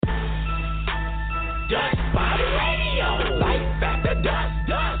Dusk by the radio. Life after dusk,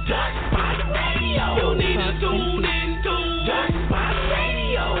 dusk by the radio. You need to tune into Dusk by the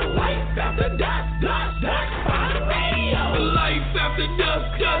radio. Life after dusk, dusk by the radio. Life after dusk,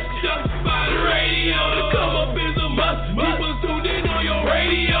 dusk by the radio. To come up is a must. Keep us tuned in on your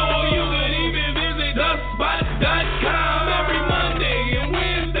radio. You can even visit duskspot.com every Monday and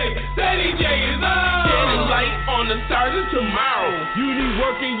Wednesday. Ceddy J is on. Shedding light on the stars of tomorrow. You need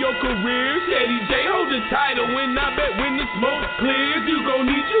work in your career. Ceddy J hold the title. When I bet when the smoke clears, you gon'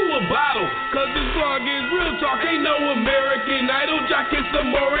 need you a bottle. Cause this vlog is real talk. Ain't no American Idol. Jockin'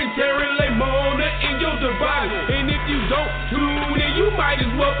 some more and tearing Lemona in your device. And if you don't tune in, you might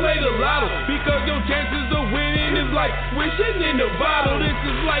as well play the lotto. Because your chances of winning is like wishing in a bottle. This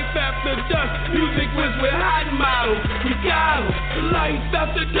is Life After Dusk. Music was with hot models. We got 'em. Life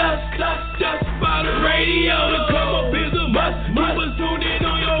After Dusk, dusk by the radio. To come up is a must. Keep us tuned in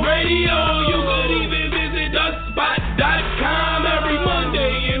on your radio. You could even visit duskspot.com every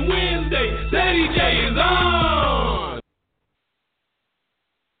Monday and Wednesday. Ceddy J is on.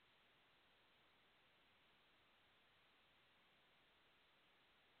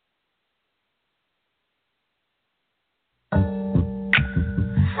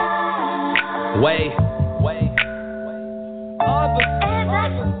 Wait.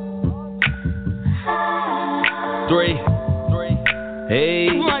 Three. Hey,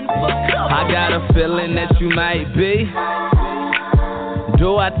 I got a feeling that you might be.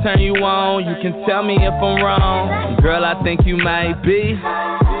 Do I turn you on? You can tell me if I'm wrong. Girl, I think you might be.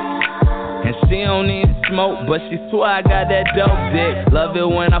 And she don't need smoke, but she swear I got that dope dick. Love it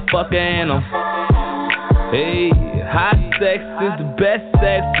when I fuck her in 'em. Hey, hot sex is the best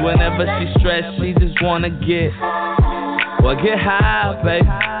sex. Whenever she stressed, she just wanna get. Well, get high, baby.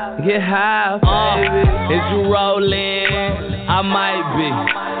 Get high, baby. Is you rolling? I might be.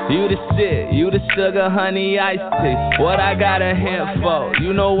 You the shit, you the sugar, honey, iced tea. What I got a hint for?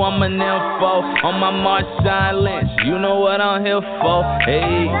 You know I'm an info. On my Marshawn Lynch, you know what I'm here for.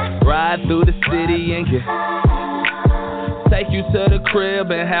 Hey, ride through the city and get. Take you to the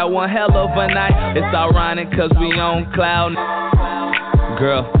crib and have one hell of a night. It's ironic cause we on cloud.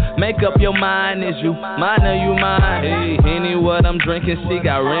 Girl, make up your mind, is you mine or you mine? Hey, any what I'm drinking, she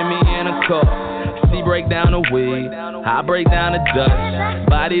got Remy in a cup. She break down the weed, I break down the Dutch.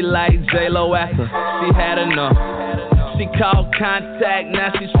 Body like J-Lo after she had enough. She called contact,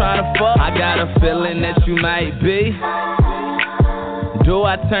 now she's trying to fuck. I got a feeling that you might be. Do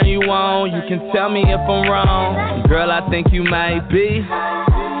I turn you on? You can tell me if I'm wrong. Girl, I think you might be.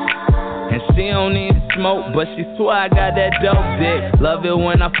 And she don't need smoke, but she swear I got that dope dick. Love it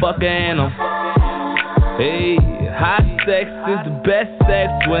when I fuck her in 'em. Hey, hot sex is the best sex.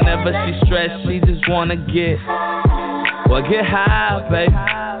 Whenever she stressed, she just wanna get. Well, get high, baby.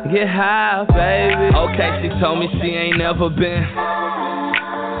 Get high, baby. Okay, she told me she ain't never been.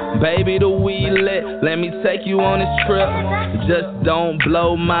 Baby, the weed lit. Let me take you on this trip. Just don't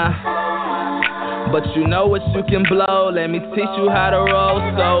blow my. But you know what you can blow. Let me teach you how to roll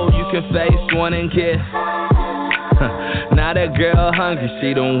so you can face one and get. Now that girl hungry,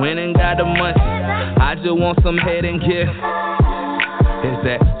 she done went and got the money. I just want some head and get. Is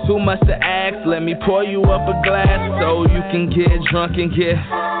that too much to ask? Let me pour you up a glass so you can get drunk and get.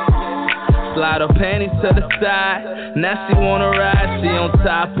 Slide her panties to the side. Now she wanna ride. She on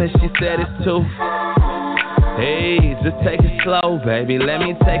top and she said it's too. Hey, just take it slow, baby. Let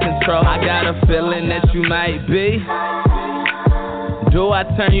me take control. I got a feeling that you might be. Do I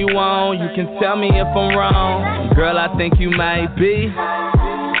turn you on? You can tell me if I'm wrong. Girl, I think you might be.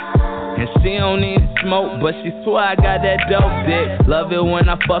 And she don't need smoke, but she swear I got that dope dick. Love it when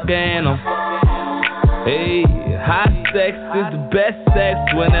I fuck her in 'em. Hey, hot sex is the best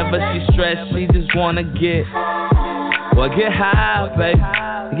sex. Whenever she stressed, she just wanna get. Well, get high, baby.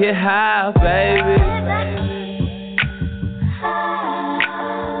 Get high, baby.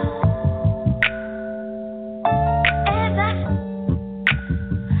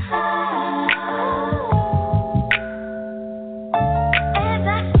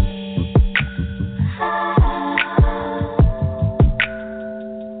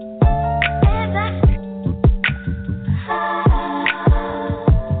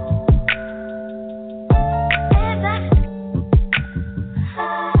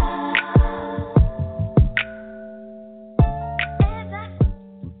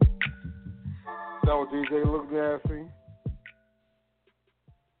 DJ Look Gassy.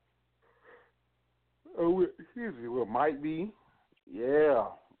 Excuse me, well, might be. Yeah,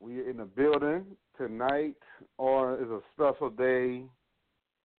 we're in the building tonight. Is a special day.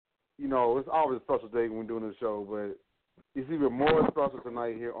 You know, it's always a special day when we're doing the show, but It's even more special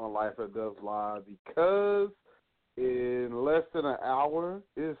tonight here on Life at Dusk Live because in less than an hour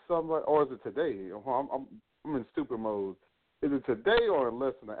is somebody, or is it today? I'm in stupid mode. Is it today or in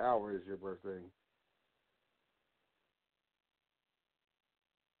less than an hour is your birthday?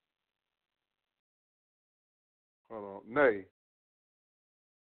 Hold on. Nayy.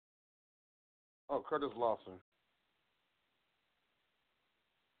 Oh, Curtis Lawson.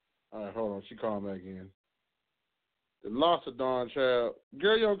 All right, hold on. She calling back in. The lost of Dawn Child.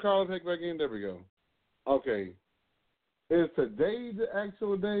 Girl, you don't call and take back in? There we go. Okay. Is today the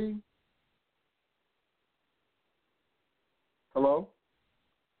actual day? Hello?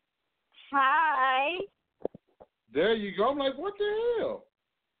 Hi. There you go. I'm like, what the hell?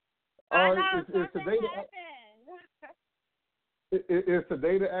 I know is something today is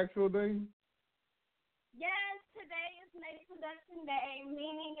today the actual day? Yes, today is Nayy Seduction Day,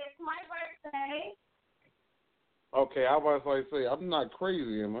 meaning it's my birthday. Okay, I was like say I'm not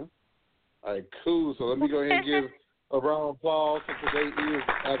crazy, am I? All right, cool. So let me go ahead and give a round of applause. So today is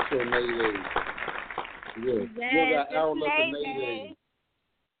actual Nayy Day. Yes, Yes, got hour it's left of Nayy Nayy Day. Day.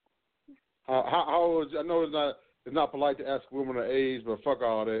 How old? I know it's not polite to ask women their age, but fuck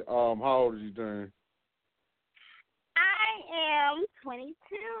all that. How old did you turn? I am 22.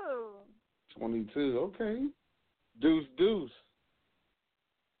 22. Okay. Deuce.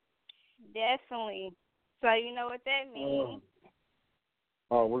 Definitely. So you know what that means?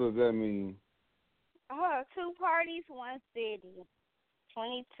 Oh, what does that mean? Oh, 2 parties, 1 city.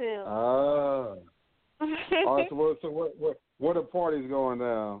 22. All right. So what are parties going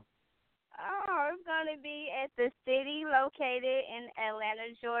down? Oh, it's going to be at the city located in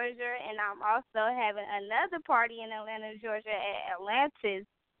Atlanta, Georgia, and I'm also having another party in Atlanta, Georgia at Atlantis.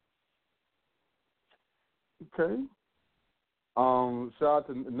 Okay. Shout out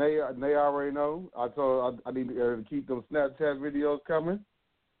to Nayy. Nayy already know. I told I need to keep them Snapchat videos coming.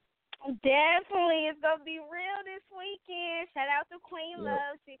 Definitely. It's going to be real this weekend. Shout out to Queen Yep.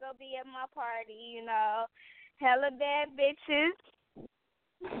 Love. She going to be at my party, you know. Hella bad bitches.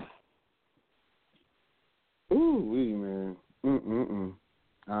 Ooh, wee, man.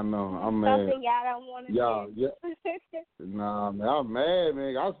 I know. I'm mad. Something y'all don't want to Yeah. Nah, man. I'm mad,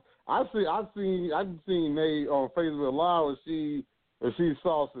 man. I seen Nayy on Facebook Live when she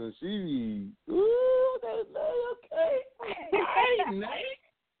saucing. She ooh, that's okay. Hey, Nayy.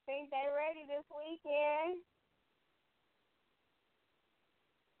 Think they ready this weekend?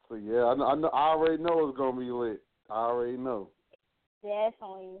 So yeah, I know. I already know it's gonna be lit. I already know.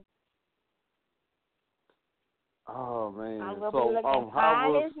 Definitely. Oh man. I'm gonna So be looking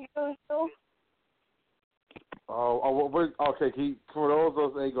fine as usual. Okay. For those of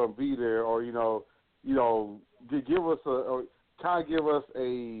us that ain't gonna be there, or give us or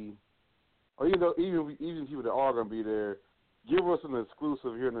even people that are gonna be there, give us an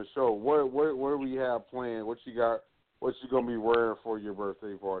exclusive here in the show. What do we have planned? What you got? What you gonna be wearing for your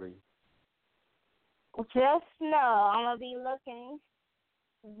birthday party? Just know I'm gonna be looking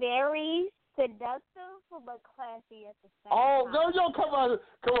very seductive but classy at the same time. No, come on,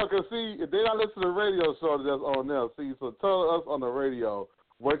 cause see, if they not listen to the radio show that's on there, see, so tell us on the radio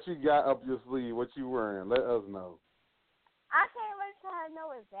what you got up your sleeve, what you wearing. Let us know. I can't let y'all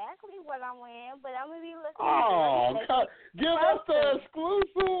know exactly what I'm wearing, but I'm gonna be looking. Give us the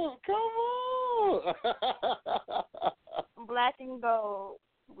exclusive. Come on. Black and gold.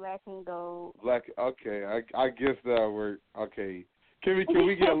 Black and gold. Okay, I guess that'll work. Okay. Can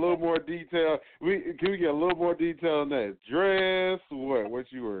we get a little more detail? Can we get a little more detail on that dress?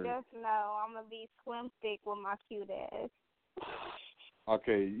 What you wearing? Just know I'm gonna be slim thick with my cute ass.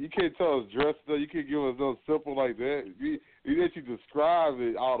 Okay, you can't tell us dress though. You can't give us no simple like that. You let you describe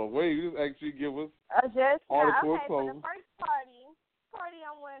it all the way. You just actually give us all the cool okay, clothes. for the first party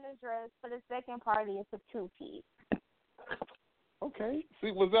I'm wearing a dress. For the second party, it's a 2-piece. Okay.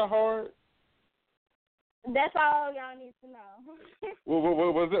 See, was that hard? That's all y'all need to know.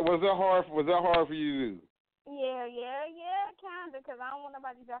 Was that hard? Was that hard for you to do? Yeah, kinda, because I don't want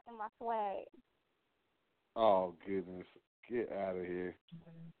nobody dropping my swag. Oh goodness, get out of here!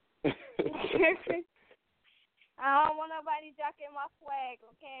 I don't want nobody dropping my swag,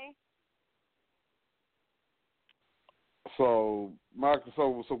 okay? So, Michael, so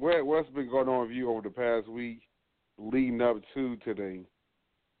what's been going on with you over the past week, leading up to today?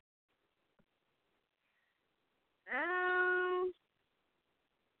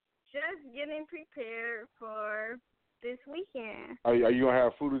 Just getting prepared for this weekend. Are you gonna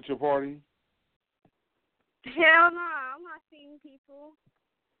have food at your party? Hell no, I'm not seeing people.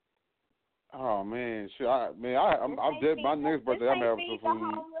 Oh man, shit! I'm dead. My next birthday, I'm having some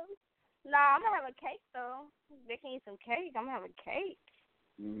food. No, I'm gonna have a cake though. They can eat some cake. I'm gonna have a cake.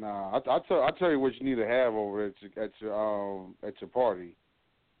 Nah, I tell you what you need to have over at your party.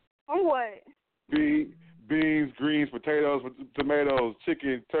 What? Beans, greens, potatoes, tomatoes,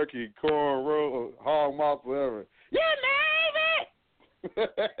 chicken, turkey, corn, roll, hog moss, whatever. You name it.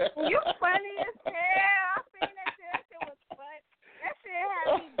 You funny as hell. I seen that shit. That shit was fun. That shit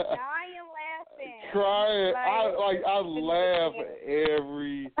had me dying laughing. Crying. I laugh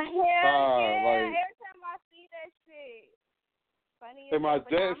every time. Yeah. Every time I see that shit. Funny as and my hell,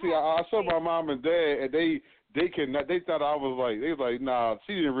 dad, see, I showed my mom and dad, and they thought I was like, they was like, nah,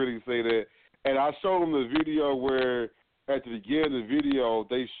 she didn't really say that. And I showed them the video where at the beginning of the video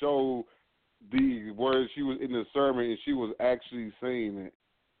they showed the where she was in the sermon and she was actually saying it.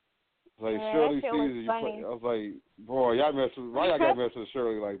 Like Shirley Caesar, I was like, boy, why y'all got messed with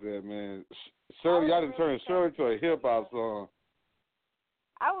Shirley like that, man? Shirley, y'all done turned Shirley to a hip hop song.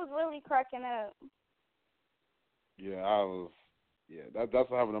 I was really cracking up. Yeah, I was. Yeah, that's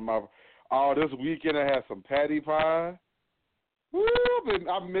what happened to my. Oh, this weekend I had some patty pie. Woo!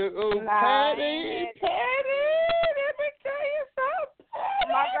 I miss patty. Let me tell you something.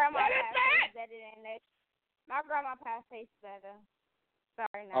 My grandma tastes better than that. My grandma pie tastes better.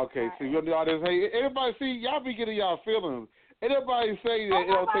 Sorry, no. Okay, see, you know all this. Hey, everybody, see, y'all be getting y'all feelings. Everybody say that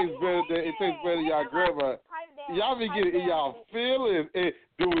it tastes better than it tastes better than y'all grandma. Y'all be getting y'all feelings.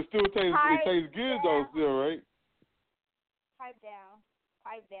 Do it still taste? It tastes good though, still, right? Pipe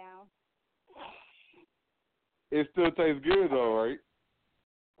down. It still tastes good though, right?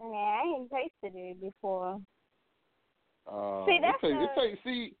 Yeah, I ain't tasted it before. See,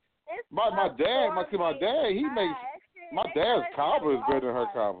 my dad, he makes my dad's cobbler is better than her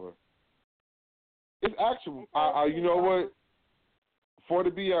cobbler. It's actually, you know what? For it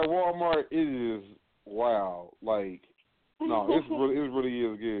to be at Walmart, it is wow. Like, no, it really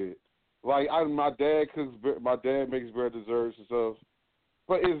is good. Like, my dad makes better desserts and stuff,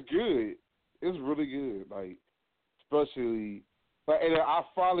 but it's good. It's really good. Like, especially, and I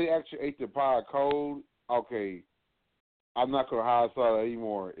finally actually ate the pie cold. Okay, I'm not gonna hide it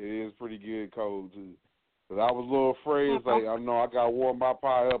anymore. It is pretty good cold too. Cause I was a little afraid. It's like, I know I gotta warm my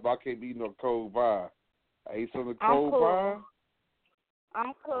pie up. I can't eat no cold pie. I ate some of the cold pie.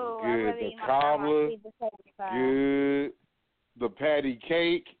 I'm cool. Good. The cobbler, good. The patty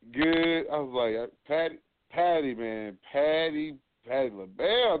cake, good. I was like, Patty, man, Patty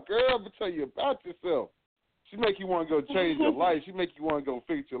LaBelle, girl, I'm gonna tell you about yourself. She make you want to go change your life. She make you want to go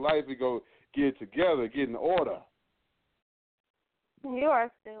fix your life and go get it together, get in order. You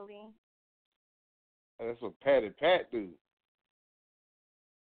are silly. That's what Patty Pat do.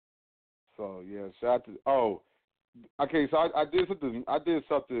 So yeah, shout out to okay. So I did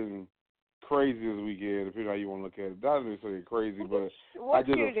something crazy this weekend. If you know how you want to look at it, not necessarily crazy, but I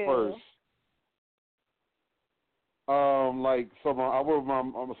did it first. My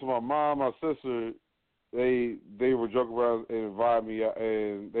mom, my sister, they were joking around and invited me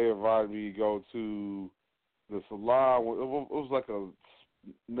to go to the salon. It was like a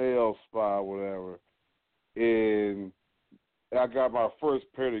nail spa, or whatever, and I got my first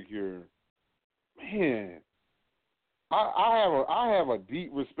pedicure. Man, I have a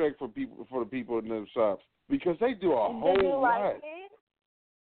deep respect for the people in them shops because they do a whole lot.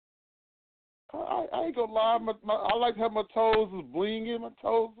 I ain't gonna lie, I like how my toes is blinging. My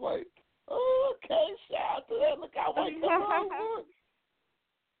toes like, oh, okay, shout out to that. Look how white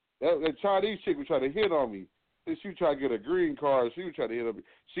that Chinese chick was trying to hit on me. She was trying to get a green card. She was trying to hit on me.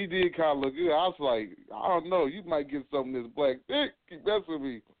 She did kind of look good. I was like, I don't know. You might get something this black dick. Keep messing with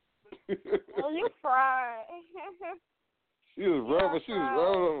me. Oh, you fried. She was rubbing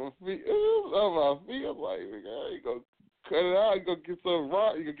on my feet. On my feet. I'm like, you gonna cut it out. You gonna get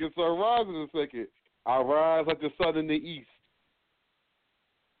some rise in a second. I rise like the sun in the east.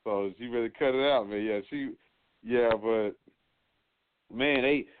 So she better cut it out, man. But man,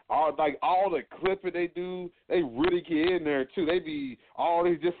 they all the clipping they do. They really get in there too. They be all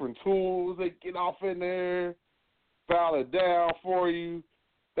these different tools. They get off in there, file it down for you.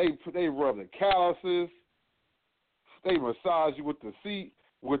 They rub the calluses. They massage you with the seed,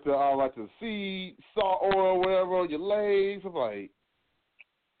 the seed salt oil, whatever on your legs. I'm like,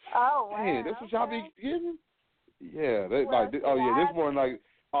 oh wow, man, this what y'all be getting? Yeah, this one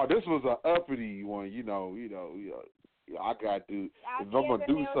this was an uppity one. You know, I gotta do. If I'm gonna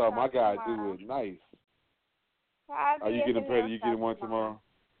do something, I gotta do it nice. Are you getting ready? You getting one tomorrow?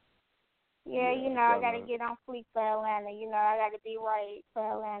 Yeah, I gotta get on fleek for Atlanta. I gotta be right for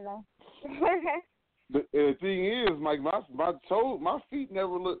Atlanta. The thing is, Mike, my feet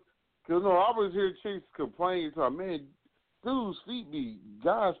never look. Cause I was hearing chicks complaining to me, man,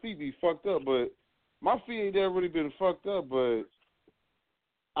 guys' feet be fucked up, but my feet ain't never really been fucked up, but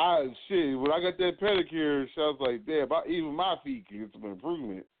when I got that pedicure, I was like, damn, even my feet can get some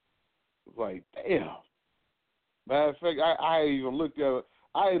improvement. It's like, damn. Matter of fact, I ain't even looked at it.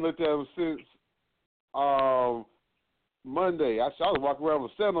 I ain't looked at them since Monday. I was walking around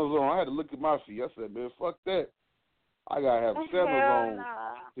with sandals on. I had to look at my feet. I said, man, fuck that. I gotta have sandals on.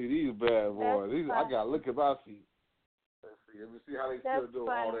 See these bad boys. I gotta look at my feet. Let me see how they still doing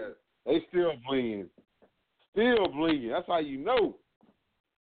all that. They still blinging. Still blinging. That's how you know.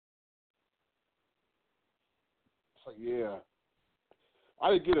 So yeah.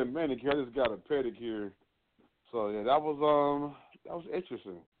 I didn't get a manicure, I just got a pedicure. So yeah, that was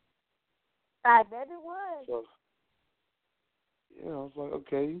interesting. I bet it was. So, yeah, I was like,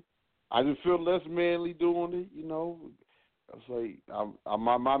 okay. I just feel less manly doing it, you know. I was like,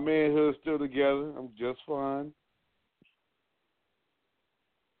 my manhood's still together. I'm just fine.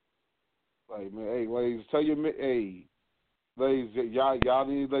 Like, man, hey, ladies, ladies, y'all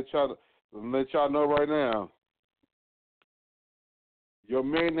need to let y'all know right now. Your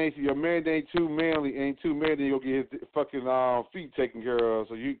man ain't too manly, you'll get his fucking feet taken care of.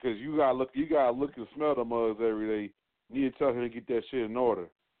 So because you gotta look and smell the mugs every day. You need to tell him to get that shit in order.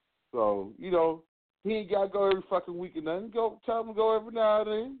 So, you know, he ain't gotta go every fucking week or nothing. Tell him to go every now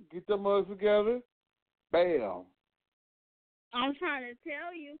and then. Get them mugs together. Bam. I'm trying to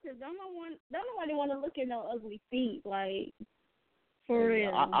tell you, because don't nobody want to look at no ugly feet, like, for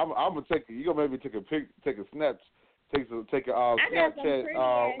real. I'm gonna take it. You gonna maybe take a snap. Take a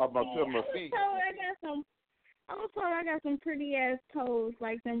Snapchat of my feet. I was told I got some pretty ass toes,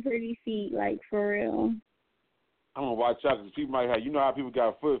 like some pretty feet, like for real. I'm gonna watch out because people might have. You know how people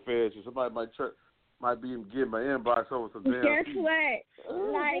got foot fetishes. Somebody might be getting my inbox over some damn Guess feet. what?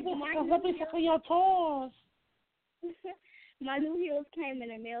 Like let me suck on your toes. My new heels came in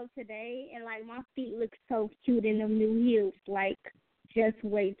the mail today, and like my feet look so cute in them new heels. Like, just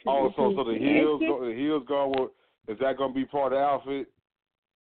wait till. Oh, so the heels go with. Is that going to be part of the outfit?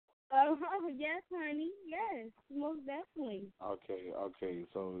 Yes, honey. Yes, most definitely. Okay.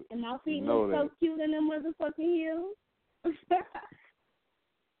 So and my feet look so cute in them motherfucking heels.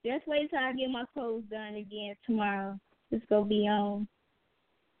 Just wait till I get my toes done again tomorrow. It's going to be on.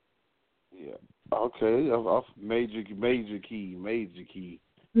 Yeah. Okay. Major key. Major key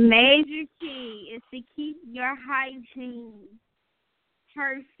is to keep your hygiene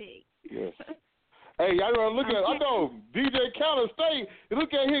perfect. Yes. Hey, I know DJ Khaled stay.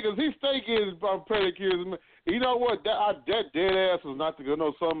 Look at here, because he stay getting pedicures. You know what? That dead ass was not to go.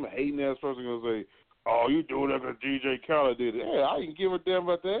 No, some hating ass person gonna say, "Oh, you doing that because DJ Khaled did it." Hey, I didn't give a damn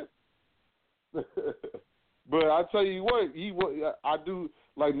about that. But I tell you what, I do.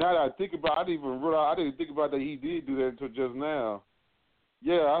 Like now that I think about, I didn't think about that he did do that until just now.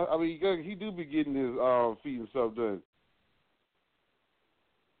 Yeah, I mean, he do be getting his feet and stuff done.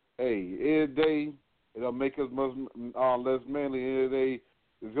 Hey, every day it'll make us much less manly. Every day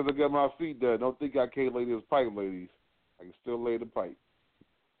it's because I got my feet done. Don't think I can't lay this pipe, ladies. I can still lay the pipe.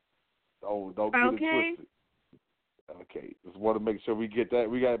 Don't get it twisted. Okay, just want to make sure we get that.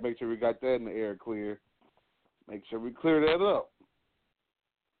 We got to make sure we got that in the air clear. Make sure we clear that up.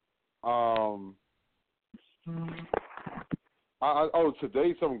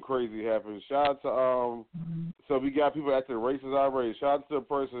 Today something crazy happened. Shout out to so we got people acting racist already. Shout out to the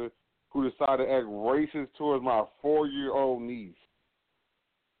person who decided to act racist towards my 4-year-old niece.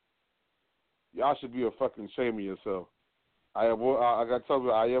 Y'all should be a fucking shame of yourself. I got told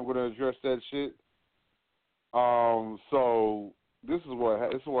you I am going to address that shit. So this is what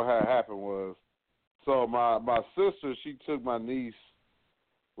had happened was. So my sister, she took my niece,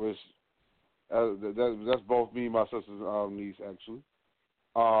 which that's both me and my sister's niece actually.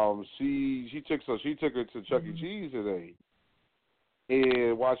 She took her to Chuck E. Cheese today,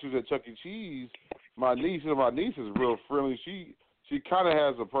 and while she was at Chuck E. Cheese, my niece is real friendly. She kind of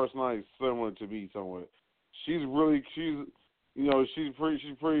has a personality similar to me somewhat. She's pretty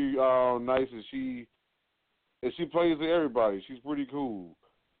nice, and she plays with everybody. She's pretty cool.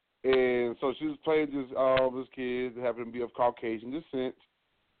 And so she was playing this kid that happened to be of Caucasian descent.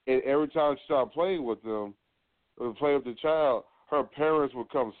 And every time she started playing with them, or play with the child, her parents would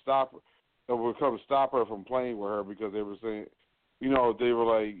come stop her from playing with her because they were saying, they were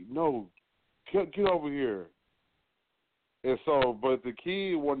like, no, get over here. And so, but the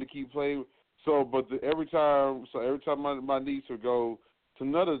kid wanted to keep playing. So, every time my niece would go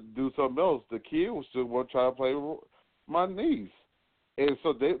to do something else, the kid would still want to try to play with my niece. And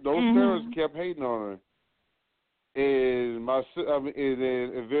so those parents kept hating on her. And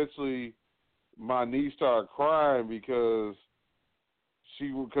then eventually my niece started crying because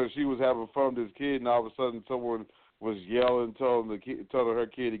she was having fun with this kid, and all of a sudden someone was yelling, telling her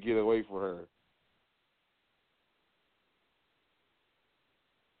kid to get away from her.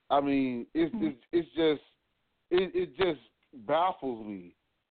 I mean, it just baffles me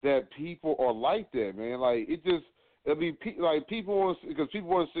that people are like that, man. Like people want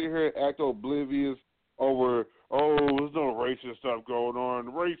to sit here and act oblivious over, there's no racist stuff going on.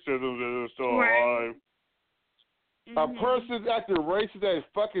 Racism is still alive. A person's acting racist at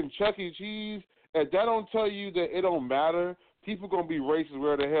fucking Chuck E. Cheese, and that don't tell you that it don't matter. People gonna be racist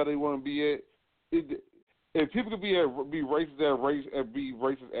where the hell they want to be at. If people could be racist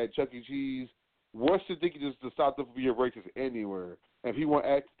at Chuck E. Cheese, what's the thinking just to stop them from being racist anywhere? And if he want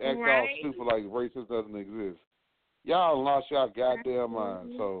to act all stupid like racism doesn't exist, y'all lost y'all goddamn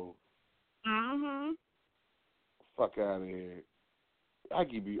mind. So, fuck out of here. I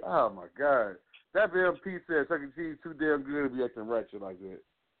give you, oh my god, that damn pizza at Chuck E. Cheese too damn good to be acting ratchet like that.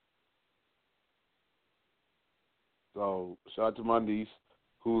 So shout out to my niece,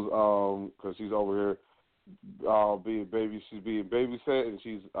 who's because she's over here being babysat, and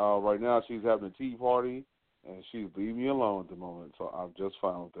she's right now she's having a tea party, and she's leaving me alone at the moment. So I'm just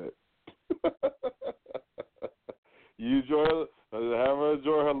fine with that. You enjoy have her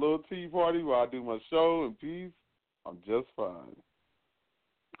enjoy her little tea party while I do my show in peace. I'm just fine.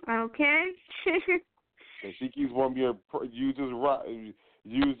 Okay. And she keeps wanting me to use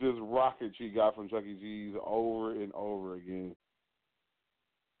this rocket she got from Chuck E. Cheese over and over again.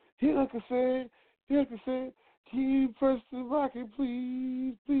 Here, like I said, can you press the rocket,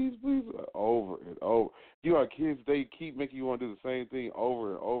 please, please, please? Over and over. You know, kids, they keep making you want to do the same thing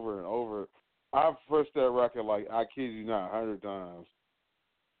over and over and over. I've pressed that rocket like, I kid you not, 100 times.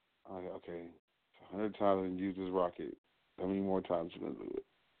 I'm like, okay, 100 times and use this rocket. How many more times you going to do it?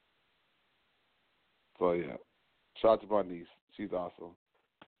 So, yeah. Shout out to my niece. She's awesome.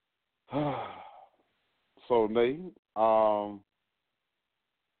 So, Nayy,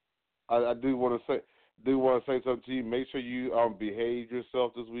 I do want to say something to you. Make sure you behave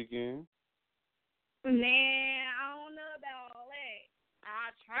yourself this weekend. Man, I don't know about all that.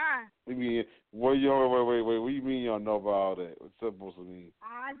 I'll try. You mean, wait. What do you mean you don't know about all that? What's that supposed to mean?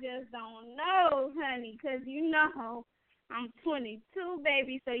 I just don't know, honey, because you know I'm 22,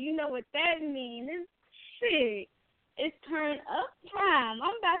 baby, so you know what that means. Shit. It's turn up time.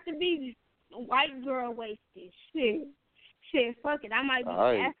 I'm about to be white girl wasted. Shit, fuck it. I might be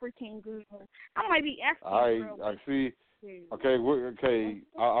African girl. I might be African girl. I see. Okay.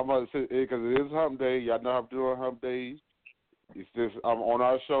 I'm about to say, because it is hump day. Y'all know how to do on hump days. It's just, on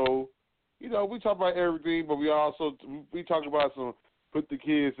our show, you know, we talk about everything, but we talk about some put the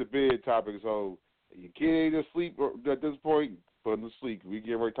kids to bed topics. So, your kid ain't asleep at this point, put them to sleep. We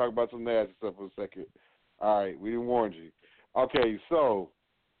get ready to talk about some nasty stuff for a second. All right, we didn't warn you. Okay, so,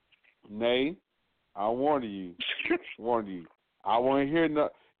 Nayy, I warned you. I want to hear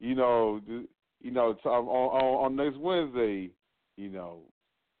on next Wednesday. You know,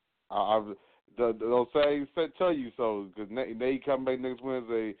 they'll tell you so because Nayy come back next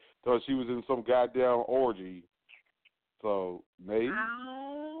Wednesday. Thought she was in some goddamn orgy. So Nayy,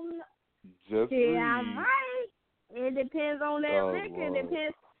 just I might. It depends on that liquor. It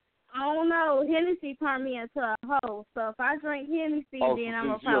depends. I don't know. Hennessy turned me into a hoe. So if I drink Hennessy, then I'm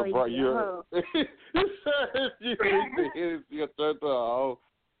going to probably be a hoe. You drink the Hennessy, you're turned into a hoe.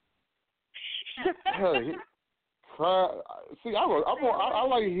 See, I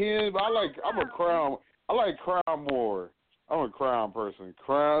like him, but I like Crown more. I'm a Crown person.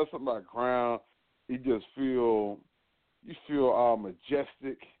 Crown, something about Crown, you feel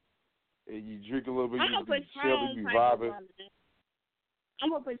majestic, and you drink a little bit, you be chill, you be vibing.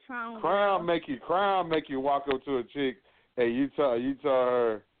 I'm a Patron. Crown make you walk up to a chick and you tell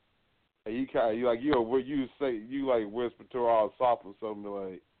her, and you whisper to her all soft or something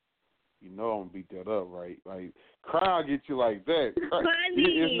like, you know I'm gonna beat that up, right? Like Crown get you like that.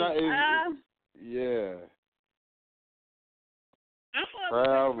 Yeah.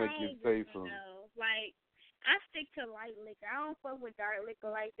 Crown make you say something. Like I stick to light liquor. I don't fuck with dark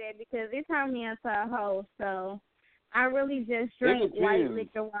liquor like that because it turned me into a hoe. So. I really just drink white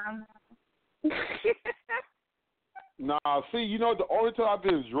liquor while I'm out. Nah, see, you know, the only time I've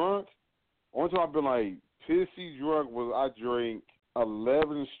been drunk, like pissy drunk was I drank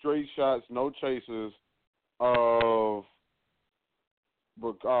 11 straight shots, no chasers, of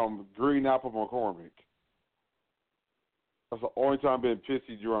green apple McCormick. That's the only time I've been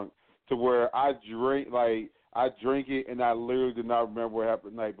pissy drunk to where I drink it and I literally did not remember what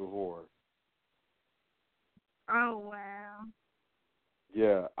happened the night before. Oh, wow.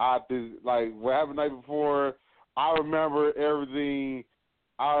 Yeah, I did. Like what happened the night before, I remember everything.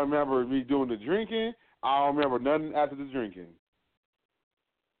 I remember me doing the drinking. I don't remember nothing after the drinking.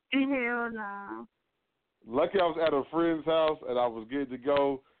 Hell no. Lucky I was at a friend's house and I was good to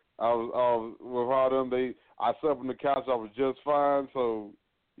go. I was with all them. I slept on the couch. I was just fine. So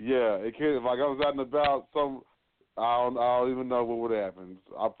yeah, it could. If like I was out and about, I don't even know what would happen.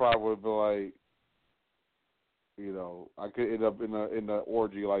 I probably would be like, I could end up in the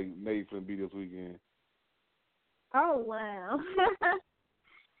orgy like Nathan be this weekend. Oh wow.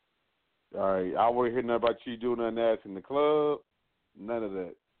 All right, I wouldn't hear nothing about you doing nothing ass in the club. None of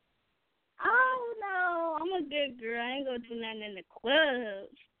that. Oh no, I'm a good girl. I ain't gonna do nothing in the club.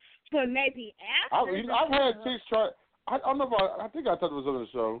 But maybe after. I've had chicks try. I don't know if I think I thought it was on the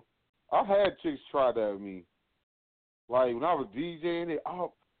show. I've had chicks try that with me. Like when I was DJing it, I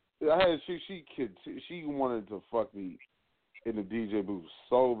had a chick. She wanted to fuck me in the DJ booth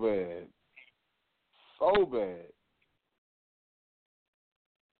so bad, so bad.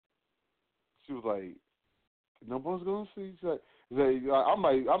 She was like, "No one's gonna see." She's like, I'm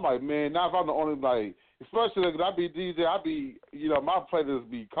like, man. Now if I'm the only especially when I be DJ, my playlists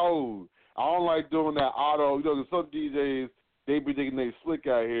be cold. I don't like doing that auto. Cause some DJs they be thinking they slick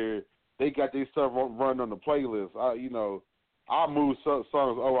out here. They got their stuff running on the playlist. I move songs I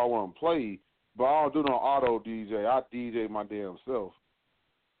want to play, but I don't do no auto DJ. I DJ my damn self.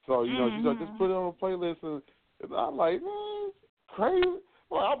 So she's like, just put it on a playlist, and I'm like, man, crazy.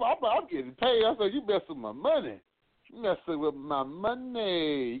 Well, I'm getting paid. I said, you messing with my money. You messing with my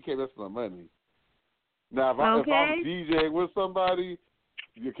money. You can't mess with my money. Now, if I'm DJing with somebody,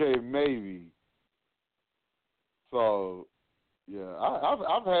 okay, maybe. So, yeah,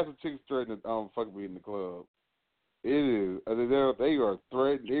 I've had some chicks threatening to fuck me in the club. It is. They were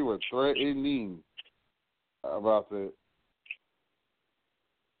threatening about that.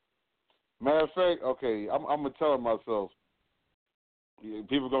 Matter of fact, okay, I'm gonna tell myself.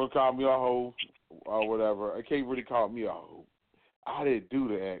 People gonna call me a hoe or whatever. I can't really call me a hoe. I didn't do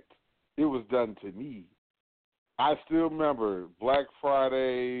the act. It was done to me. I still remember Black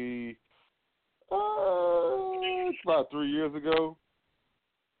Friday. It's about 3 years ago.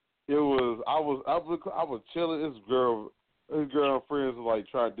 I was chilling. This girlfriends were like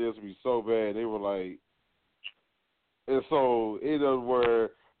trying to diss me so bad. They were like, and so it was where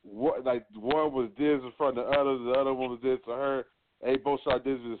one was dissing in front of the other one was dissing to her. They both started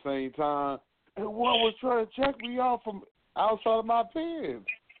dissing at the same time, and one was trying to check me out from outside of my pants.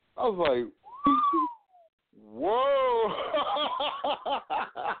 I was like, whoa.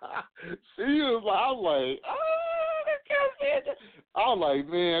 I was like,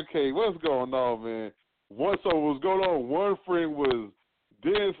 man, okay, what's going on, man? What was going on? One friend was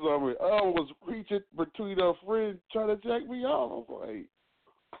dancing on me. Other was reaching between her friends trying to check me out. I was like,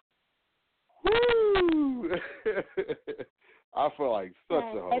 woo. I felt like such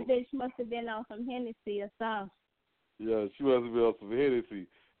a hoe. That bitch must have been on some Hennessy or something. Yeah, she must have been on some Hennessy.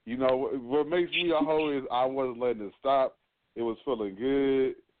 What makes me a hoe is I wasn't letting it stop. It was feeling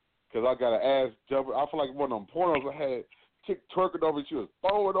good because I got an ass jumper. I feel like one of them pornos I had chick twerking over me. She was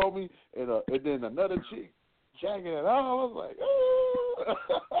throwing on me, and then another chick jacking it out. I was like, oh.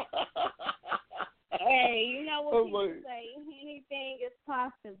 Hey, you know what people say? Anything is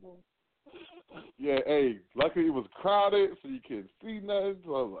possible. Yeah, hey, luckily it was crowded, so you couldn't see nothing. So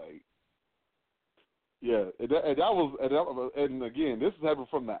I was like, yeah, and again, this is happening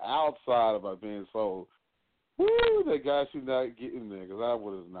from the outside of my being so. Woo, that guy should not get in there because I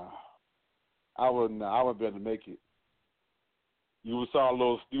would have not. I wouldn't be able to make it. You saw a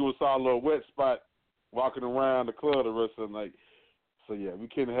little wet spot walking around the club the rest of the night. So yeah, we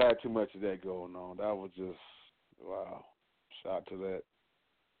couldn't have too much of that going on. That was just wow. Shout out to that.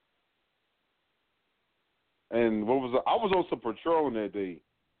 And I was on some Patron that day.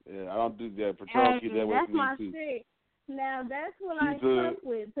 Yeah, I don't do that. Patron keep that way that's from me my too. shit. Now that's what I fuck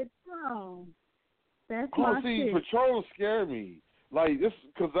with, Patron. That's my shit. Patron scared me. Like this,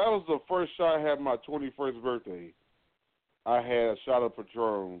 because that was the first shot I had my 21st birthday. I had a shot of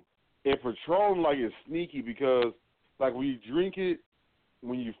Patron. And Patron is sneaky because when you drink it,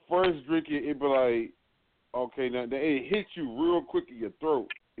 when you first drink it, it be like, okay, now it hits you real quick in your throat.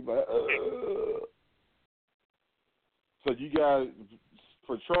 You be like, ugh. So you got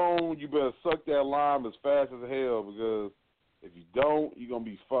Patron, you better suck that lime as fast as hell because if you don't, you're going to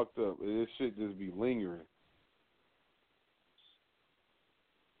be fucked up. This shit just be lingering.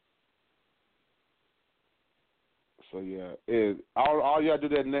 So, yeah. All y'all do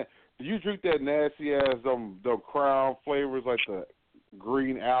that. Do you drink that nasty ass, the Crown flavors like the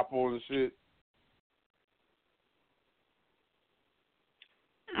green apple and shit?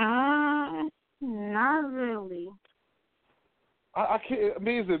 Not really. I can't. I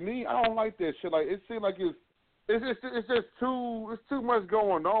mean, is it me? I don't like that shit. Like, it seems like it's just too much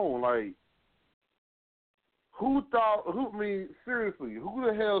going on. Like, I mean, seriously, who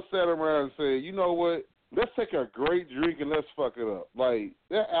the hell sat around and said, you know what? Let's take a great drink and let's fuck it up. Like,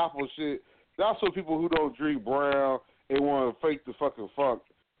 that apple shit, that's what people who don't drink brown and want to fake the fucking funk,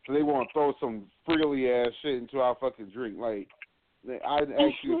 so they want to throw some freely ass shit into our fucking drink. Like, I didn't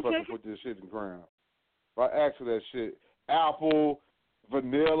ask you to fucking put this shit in ground. I asked for that shit. Apple,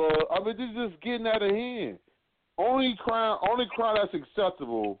 vanilla. I mean, this is just getting out of hand. Only crown that's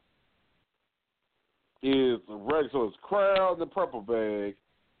acceptable is the red. So it's Crown in the purple bag.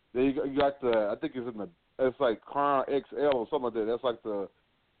 Then you got the, I think it's like Crown XL or something like that. That's like the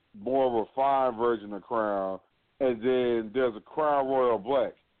more refined version of Crown. And then there's a Crown Royal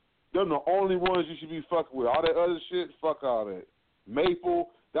Black. They're the only ones you should be fucking with. All that other shit, fuck all that.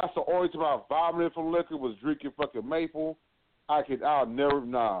 Maple, that's the only time I vomited from liquor was drinking fucking Maple. I'll never,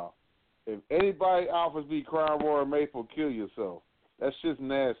 nah. If anybody offers me Crown Royal Maple, kill yourself. That shit's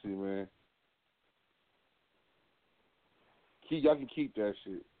nasty, man. Y'all can keep that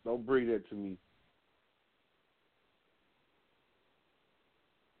shit. Don't bring that to me.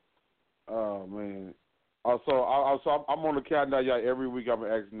 Oh, man. So I'm on the countdown, y'all. Every week I'm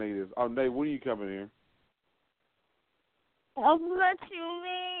going to ask Nayy this. Nayy, when are you coming here? Oh, what you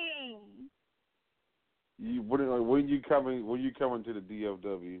mean? When you coming to the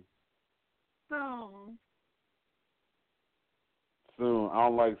DFW? Soon. I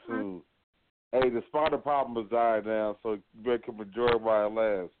don't like soon. Hey, the spider problem is dying down, so you better come enjoy it while it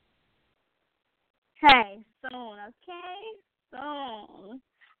lasts. Hey, soon, okay? Soon.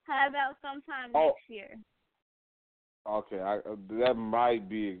 How about sometime next year? Okay, that might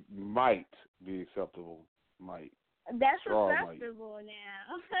be acceptable. Might. That's acceptable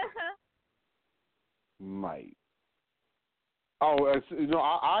now. Might. Oh, you know,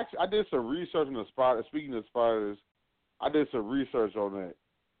 I did some research on the spider. Speaking of spiders, I did some research on that.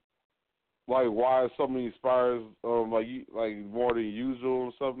 Like, why so many spiders like more than usual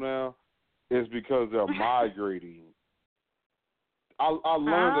and stuff now? It's because they're migrating. I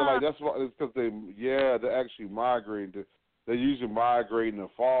learned that that's why it's because they're actually migrating. They usually migrate in the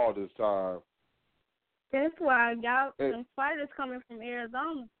fall this time. That's why some spiders coming from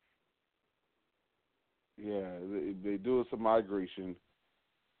Arizona. Yeah, they do some migration.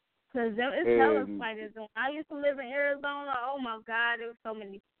 Because it's hella spiders. When I used to live in Arizona, oh my God, there was so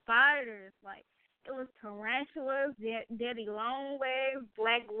many spiders. Like, it was tarantulas, daddy longlegs,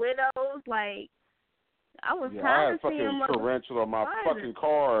 black widows. Like, I was tired of seeing them. I had fucking tarantula on my fucking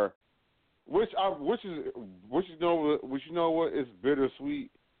car. Which you know what? It's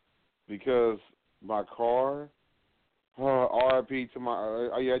bittersweet because my car, R.I.P. to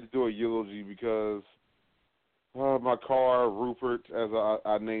I had to do a eulogy because my car, Rupert, as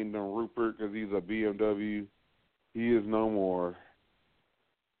I named him Rupert because he's a BMW, he is no more.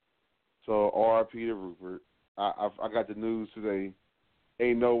 So R.I.P. to Rupert. I got the news today.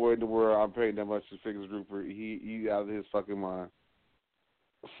 Ain't nowhere in the world I'm paying that much to fix Rupert. He out of his fucking mind.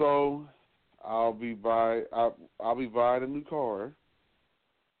 So I'll be buying a new car.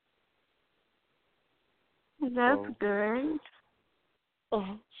 That's good.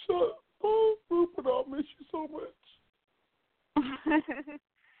 Oh, Rupert, I'll miss you so much.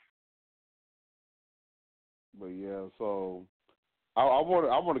 But yeah, so I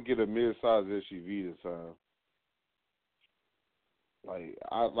want to get a mid-size SUV this time. I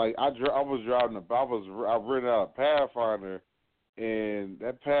rented out a Pathfinder, and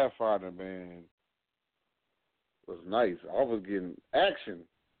that Pathfinder, man, was nice. I was getting action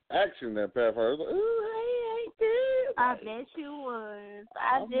that Pathfinder. I was like, ooh, hey, dude. I bet you was.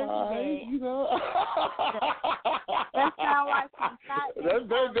 I just bet. You know. That sound like some that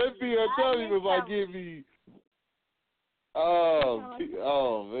BMW was like give me.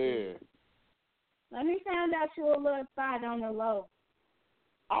 Oh man. Let me find out you a little spot on the low.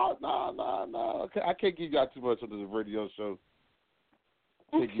 Oh no! I can't give you out too much on this radio show.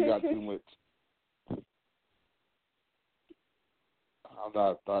 I can't give you out too much. I'm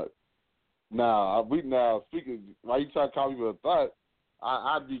not a thought. Now speaking. Why you trying to call me a thought?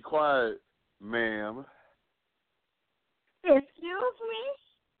 I'd be quiet, ma'am. Excuse me.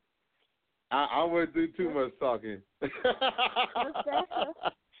 I wouldn't do too much talking. What's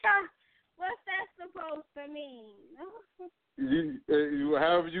that supposed to mean?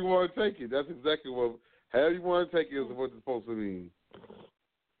 However you want to take it. That's exactly what. However you want to take it is what it's supposed to mean.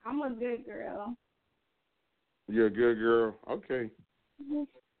 I'm a good girl. You're a good girl? Okay. Mm-hmm.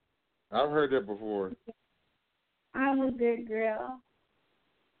 I've heard that before. I'm a good girl.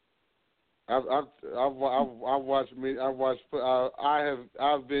 I've watched me. I've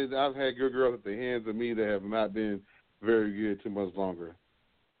had good girls at the hands of me that have not been very good too much longer.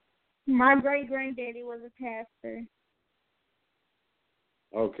 My great granddaddy was a pastor.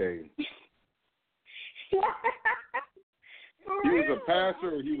 Okay. For He was real, a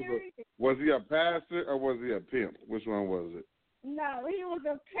pastor, or was he a pastor, or was he a pimp? Which one was it? No, he was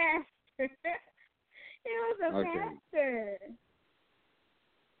a pastor. He was a pastor.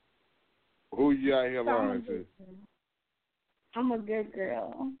 Who you out here lying to? I'm a good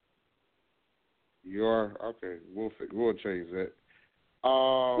girl. You are? Okay, we'll change that.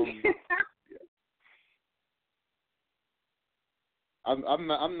 I'm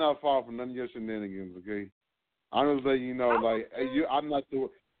not far from none of your shenanigans. Okay, I'm just letting you know, like I'm not the.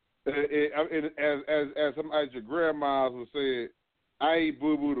 As some as your grandmas would say, I ain't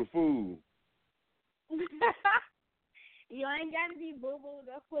boo boo the fool. You ain't got to be boo boo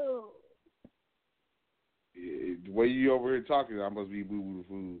the fool. The way you over here talking, I must be boo boo the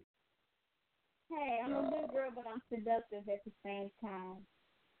fool. Hey, I'm a good girl, but I'm seductive at the same time.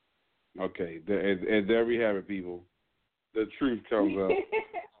 Okay, and there we have it, people. The truth comes up.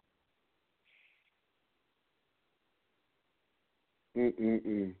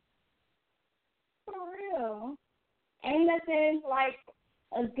 For real. Ain't nothing like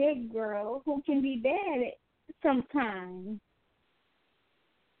a good girl who can be bad at sometimes.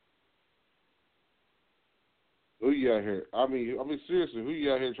 Who you out here? I mean, seriously, who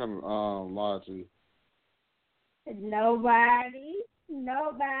you out here trying to lie to? Nobody,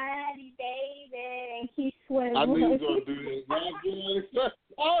 baby, and keep sweating. I knew you was gonna do this.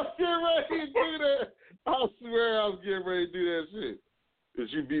 I was getting ready to do that. I swear I was getting ready to do that shit.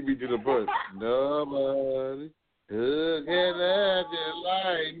 Cause you beat me to the punch. Nobody who can love you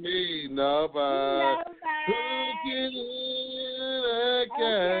like me. Nobody who can love like I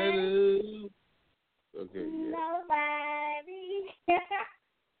do. Okay. Yeah. Nobody.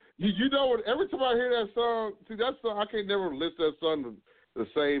 You know what? Every time I hear that song, that song, I can't never list that song the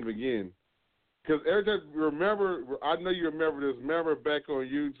same again. Because every time, I know you remember this. Remember back on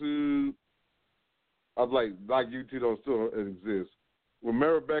YouTube? I was like YouTube don't still exist.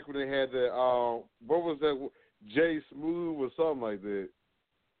 Remember back when they had that? What was that? J Smooth or something like that.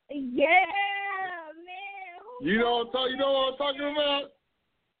 Yeah, man. You know what I'm talking about?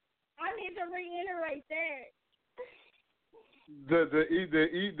 I need to reiterate that. The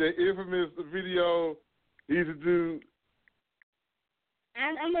infamous video he used to do.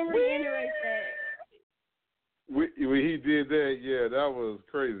 I'm gonna reiterate that. When he did that, yeah, that was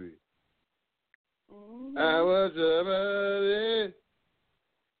crazy. Mm-hmm. I was your buddy.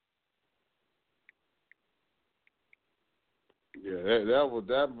 Yeah,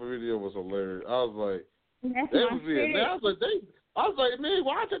 that video was hilarious. I was like, That's that my was it. I was like, man,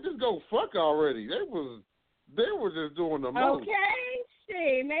 why don't they just go fuck already? They were just doing the most. Okay,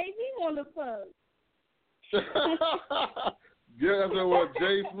 shit, maybe you want to fuck. Yeah, that's what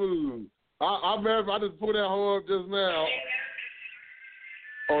Jay Smooth. I remember I just put that hoe up just now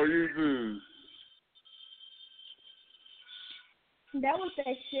on YouTube. That was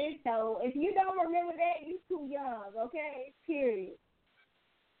that shit, though. If you don't remember that, you too young, okay? Period.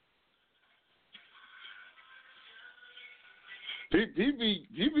 He be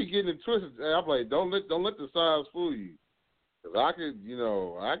getting it twisted. I'm like, don't let the signs fool you. 'Cause I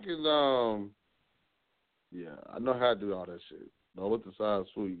know how to do all that shit. Don't let the signs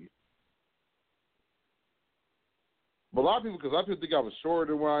fool you. But a lot of people think I was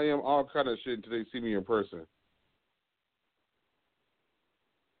shorter than where I am, all kind of shit until they see me in person.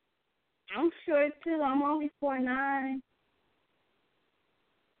 I'm short, too. I'm only 4'9".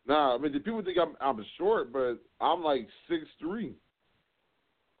 Nah, I mean, the people think I'm short, but I'm like 6'3".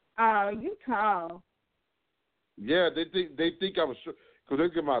 Oh, you tall. Yeah, they think I'm short because they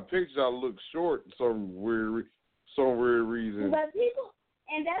look at my pictures. I look short for some weird reason. But people,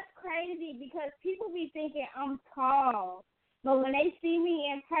 and that's crazy because people be thinking I'm tall, but when they see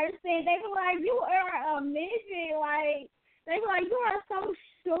me in person, they be like, "You are a midget." Like they be like, "You are so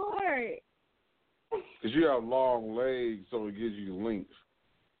short." Because you have long legs, so it gives you length.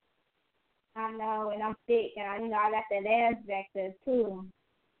 I know, and I'm thick, and I got that ass back there too.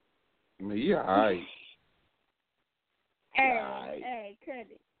 I mean, yeah, all right. Hey, cut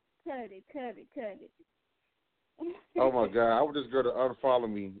it. Oh my God, I want this girl to unfollow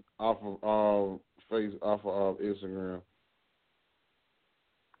me off of Instagram.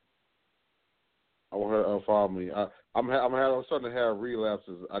 I want her to unfollow me. I'm starting to have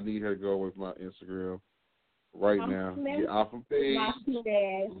relapses. I need her to go with my Instagram now. Get off my page.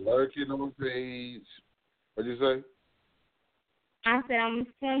 Lurking on my page. What'd you say? I said I'm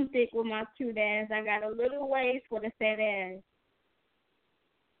slim thick with my cute ass. I got a little waist with a fat ass.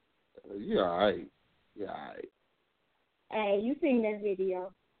 You all right. You all right. Hey, you seen that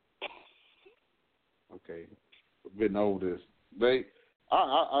video? Okay. I've been over this. I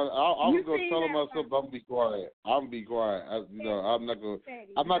was gonna tell myself I'm gonna be quiet. I'm gonna be quiet. I'm not gonna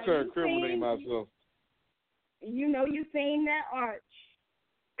incriminate myself. You know you seen that arch.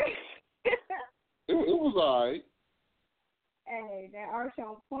 It was alright. Hey, that arch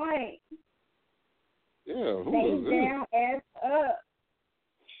on point. Yeah, who Face was this? down, ass up.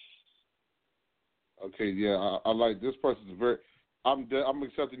 Okay, yeah, I like this person's very. I'm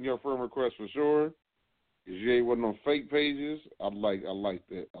accepting your friend request for sure. Cause you ain't one of them fake pages. I like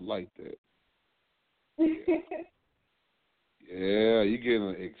that. I like that. Yeah, you getting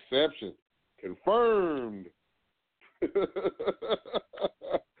an exception. Confirmed.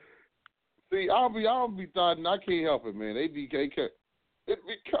 See, I'll be thought, I can't help it, man. It be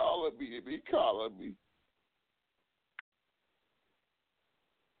calling me.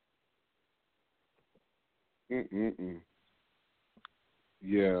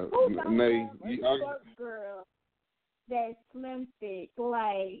 Yeah, Nayy. Girl, that slim thick,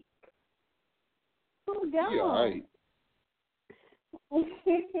 like who don't? Yeah, right.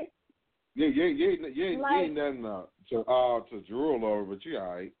 Yeah, ain't nothing to drool over, but you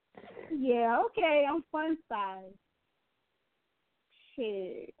all right. Yeah, okay, I'm fun size.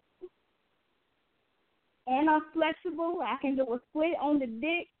 Shit. And I'm flexible. I can do a split on the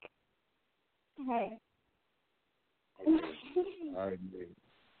dick. Hey. Okay. All right,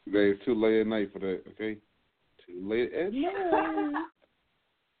 Nayy, it's too late at night for that, okay? Too late at night.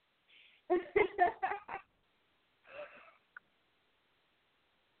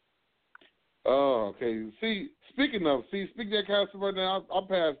 Oh, okay. Speaking of that kind of stuff right now,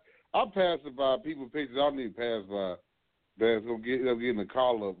 I'm passing by people pictures I don't need to pass by. That's gonna get getting a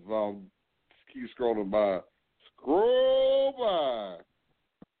call up. Keep scrolling by. Scroll by.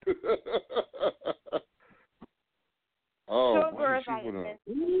 Oh,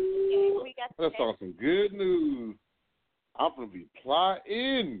 that's on some good news. I'm gonna be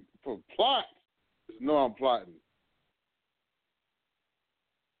plotting for plots. Just know I'm plotting.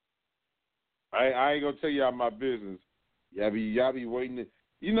 I ain't gonna tell y'all my business. Y'all be waiting to,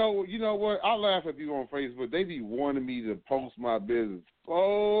 you know what? I laugh at people on Facebook. They be wanting me to post my business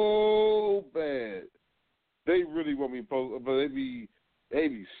so bad. They really want me to post, but they be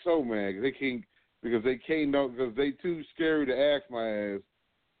so mad because they can't know because they too scary to ask my ass.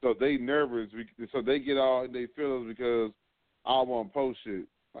 So they nervous. So they get all in their feelings because I want to post shit.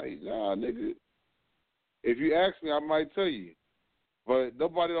 Like, nah, nigga. If you ask me, I might tell you. But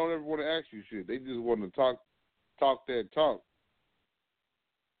nobody don't ever want to ask you shit. They just want to talk that talk.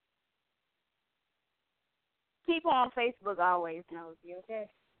 People on Facebook always knows you, okay?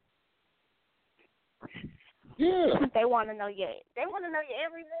 Yeah. They want to know you. They want to know your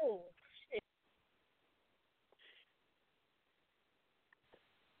every move.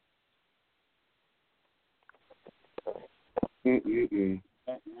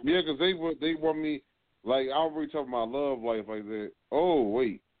 Yeah, because they want me, like, I already talking about love life like that. Oh,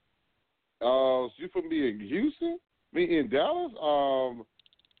 wait. So you from me in Houston? Me in Dallas?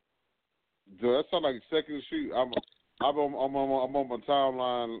 That sounds like second shoot. I'm on my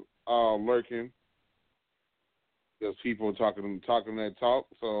timeline lurking. There's people talking that talk.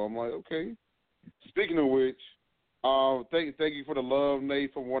 So I'm like, okay. Speaking of which, thank you for the love,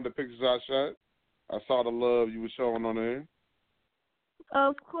 Nayy, from one of the pictures I shot. I saw the love you were showing on there.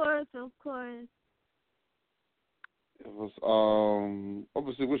 Of course. It was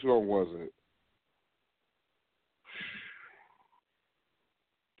obviously, which one was it?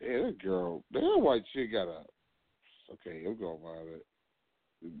 Damn, that girl, that white chick got a. Okay, I'm going by that.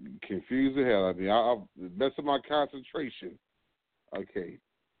 Confused the hell out of me. I'm messing my concentration. Okay.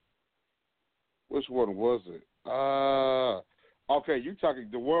 Which one was it? Okay, you talking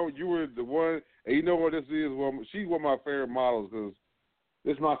the one you were the one, and you know what this is? Well, she's one of my favorite models because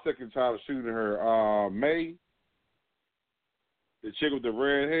this is my second time shooting her. May, the chick with the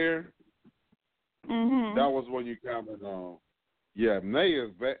red hair. Mhm. That was one you commented on. Yeah, May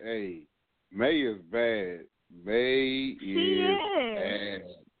is bad. Hey, May is bad. May is bad.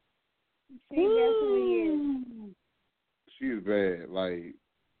 She definitely is. She's bad. Like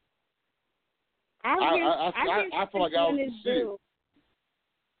I feel like I was the shit.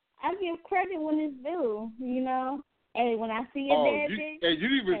 I give credit when it's due, you know. Hey, when I see a bad bitch. Hey, you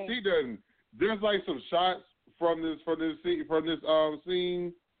didn't even see that. There's like some shots from this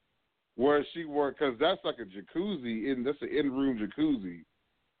scene where she worked, because that's like a jacuzzi, that's an in-room jacuzzi.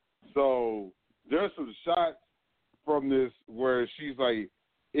 So there's some shots from this where she's like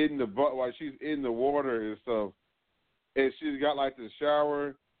in the like she's in the water and stuff, and she's got like the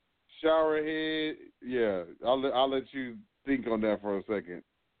shower head. Yeah, I'll let you think on that for a second.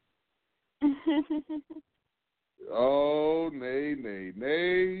 Oh,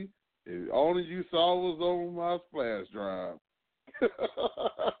 Nayy. If only you saw was on my splash drive.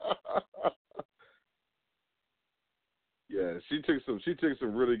 Yeah, she took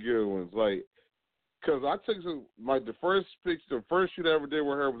some really good ones. Like, cause I took some like the first shoot I ever did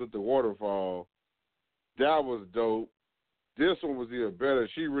with her was at the waterfall. That was dope. This one was even better.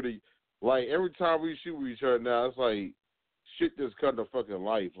 She really like every time we shoot with each other now, it's like shit just come to fucking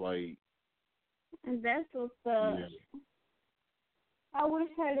life. Like, that's what's up. Yeah. I wish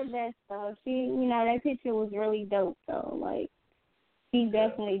her the best though. She, that picture was really dope though. Like, she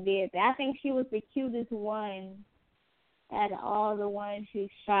definitely did that. I think she was the cutest one out of all the ones she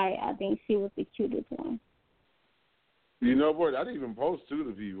shot. I think she was the cutest one. You know what? I didn't even post to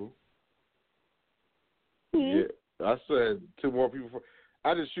the people. Mm-hmm. Yeah, I said 2 more people.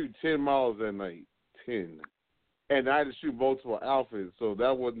 I just shoot 10 models that night. 10. And I had to shoot multiple outfits, so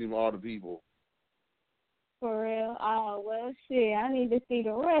that wasn't even all the people. For real? Oh, well, shit. I need to see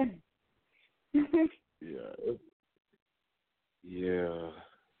the rest. Yeah.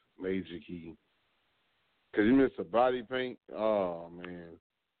 Major key. Because you missed the body paint. Oh, man.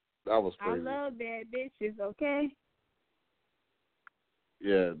 That was crazy. I love bad bitches, okay?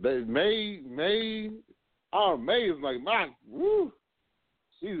 Yeah. May is like my, woo.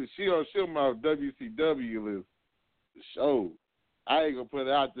 She on my WCW list. The show. I ain't going to put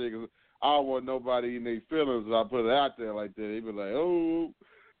it out there because I don't want nobody in their feelings if I put it out there like that. They be like, oh,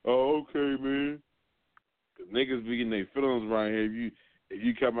 okay, man. Because niggas be getting their feelings around here. If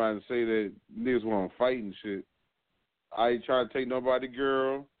you come out and say that niggas want to fight and shit, I ain't trying to take nobody,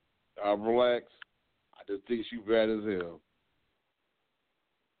 girl. I relax. I just think she bad as hell.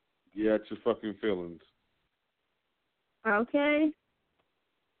 Yeah, it's your fucking feelings. Okay.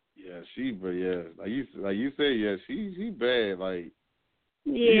 Yeah, like you said, yeah, she bad. Like,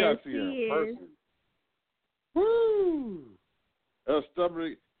 yeah, you gotta see she her in is. person. Woo! Her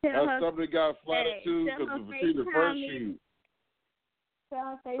stomach got flattered too because of the first shoot. Tell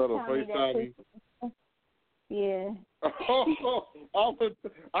her FaceTime me. Yeah. I'm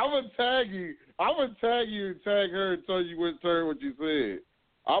gonna tag you. I'm gonna tag you and tag her and tell you what you said.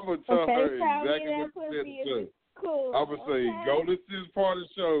 I'm gonna tell her exactly what you said. Cool. I'm gonna say, go listen to this part of the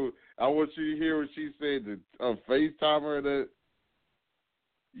show. I want you to hear what she said. To FaceTime her that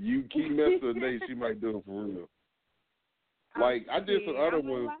you keep messing with Nayy, she might do it for real. Like, I did some other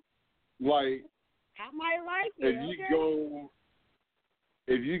ones. Like, I might like it.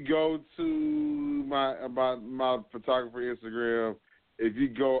 If you go to my photographer Instagram, if you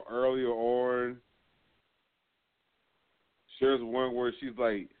go earlier on, there's one where she's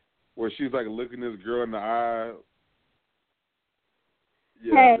like looking this girl in the eye.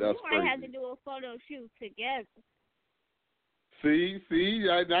 Yeah, that's we crazy. might have to do a photo shoot together. See,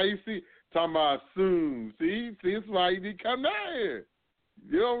 now you see, talking about soon. See, it's why you need to come down here.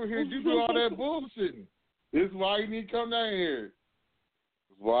 You over here, you do all that bullshitting. This is why you need to come down here.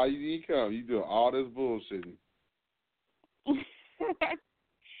 This is why you need to come. You do all this bullshitting.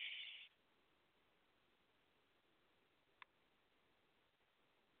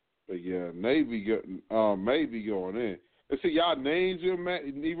 But yeah, maybe going in. Let's see, y'all names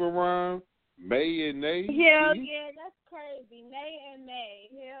even rhyme. May and Nayy. Hell yeah, that's crazy. Nayy and May.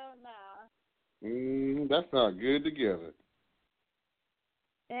 Hell nah. That's not good together.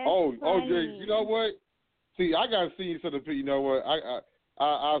 That's oh, funny. you know what? See, I gotta see you some of the. You know what?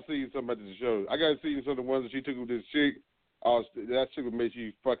 I'll see you some at the show. I gotta see you some of the ones that she took with this chick. That shit would make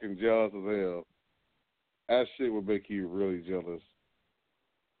you fucking jealous as hell. That shit would make you really jealous.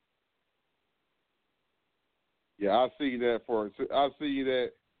 Yeah, I'll see you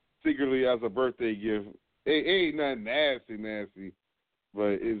that secretly as a birthday gift. It ain't nothing nasty,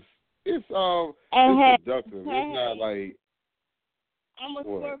 but it's seductive. It's not like. I'm a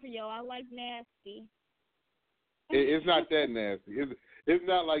Scorpio. I like nasty. It's not that nasty. It's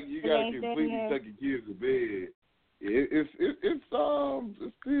not like you gotta completely tuck your kids to bed. It's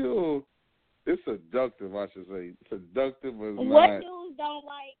still seductive. I should say seductive, but it's what not. dudes don't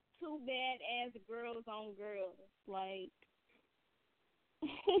like too bad as girls on girls like.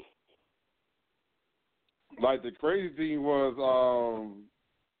 Like the crazy thing was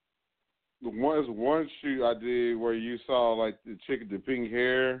one shoot I did where you saw like the chick with the pink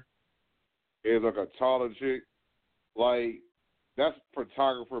hair is like a taller chick. Like that's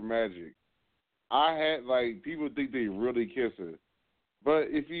photographer magic. I had like people think they really kiss her, but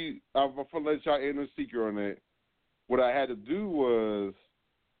if you, I'm gonna let y'all in a secret on that. what I had to do was,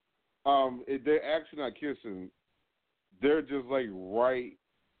 they're actually not kissing. They're just like right.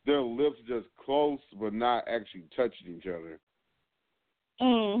 Their lips just close, but not actually touching each other.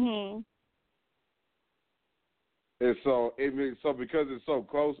 Mhm. And so because it's so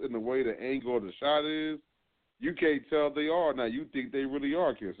close in the way the angle of the shot is, you can't tell they are. Now you think they really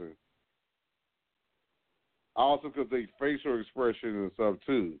are kissing. Also, because they facial expression and stuff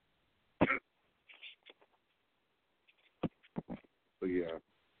too. So yeah,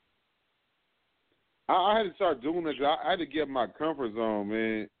 I had to start doing it. I had to get my comfort zone,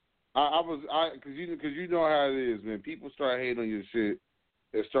 man. Because you know how it is, man. People start hating on your shit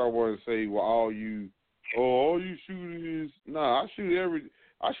and start wanting to say, well, all you shoot is I shoot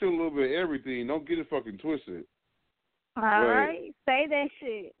a little bit of everything. Don't get it fucking twisted. All right, say that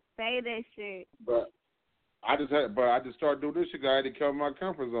shit. But I just started doing this shit. I had to come my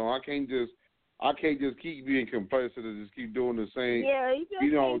comfort zone. I can't just keep being complacent and just keep doing the same. Yeah, you just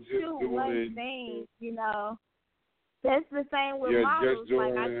can't just shoot doing one thing, That's the same with models. Just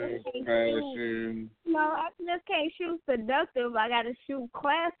doing I just can't fashion. shoot. I just can't shoot seductive. I got to shoot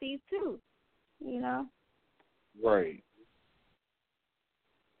classy too. Right.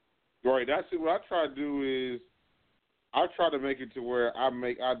 Right. That's it. What I try to do is I try to make it to where I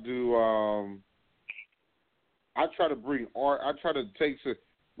try to bring art. I try to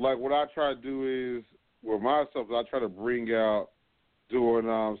what I try to do is with myself. I try to bring out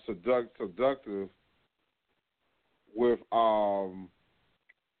doing seductive with art,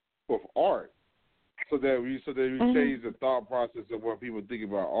 so that we change the thought process of what people think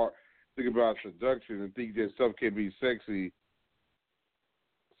about art, think about seduction, and think that stuff can be sexy.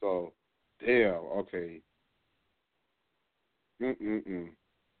 So, damn, okay.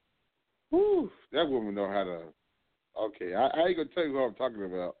 Whew, that woman know how to. Okay, I ain't gonna tell you what I'm talking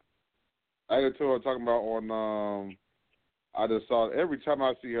about. I ain't gonna tell you what I'm talking about on. I just saw every time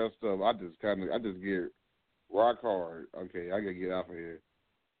I see her stuff, I just get rock hard. Okay, I gotta get out of here.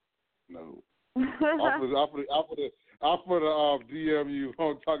 No. I'll put a DM you what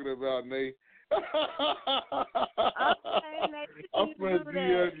I'm talking about, Nayy. Okay, I'll put a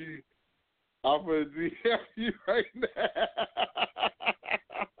DM you. I'll put a DM you right now.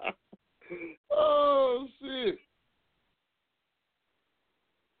 Oh shit.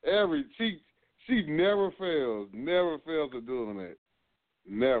 She never fails at doing that.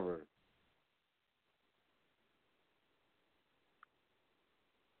 Never.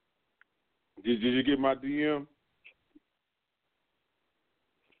 Did you get my DM?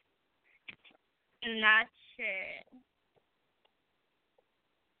 Not sure.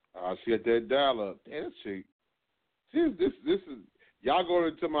 She had that dial up. Damn, this is y'all go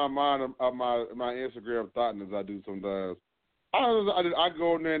into my mind of my Instagram thought as I do sometimes. I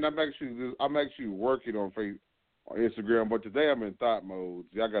go in there and I'm actually working on Instagram, but today I'm in thought mode.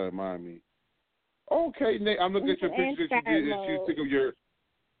 Y'all gotta remind me. Okay, Nate, I'm looking at your picture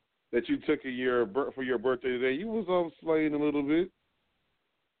that you took for your birthday today. You was slaying a little bit.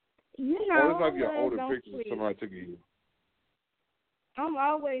 It's like your older pictures somebody took of you. I'm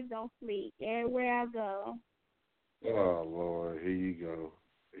always on fleek everywhere I go. Oh Lord, here you go.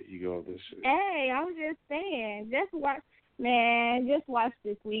 This shit. Hey, I'm just saying, just watch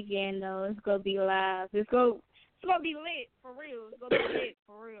this weekend though. It's gonna be live. It's gonna be lit for real. It's gonna be lit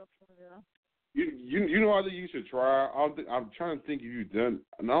for real. You know how you should try. I'm trying to think if you've done.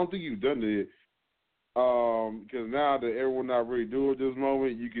 And I don't think you've done it. Because now that everyone not really doing this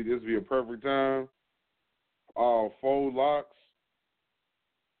moment, this be a perfect time. Fold locks.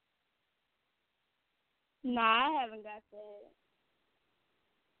 Nah, I haven't got that.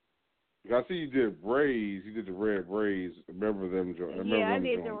 I see you did braids. You did the red braids. Remember them? I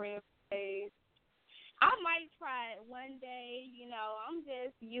did the red braids. I might try it one day. I'm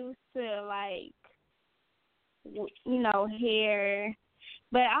just used to hair,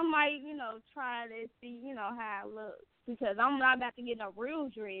 but I might try to see how it looks, because I'm not about to get no real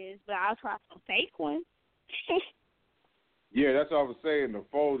dreads, but I'll try some fake ones. Yeah, that's what I was saying. The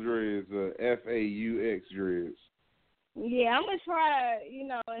faux dreads, FAUX dreads. Yeah, I'm gonna try,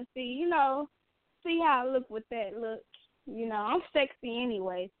 and see how I look with that look. I'm sexy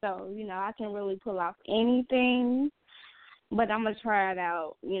anyway, so I can really pull off anything. But I'm gonna try it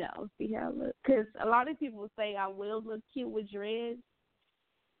out, see how it looks. Because a lot of people say I will look cute with dreads,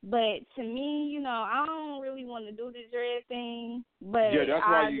 but to me, I don't really want to do the dread thing. But yeah, that's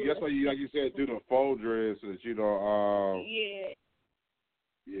why you like you said, do the faux dreads so that you don't. Yeah.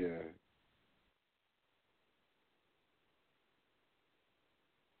 Yeah.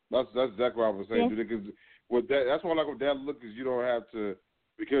 That's exactly what I was saying. Because with that, that's why I like with that look is you don't have to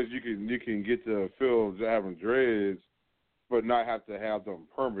because you can get the feel of having dreads, but not have to have them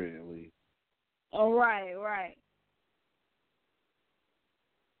permanently. Oh, right.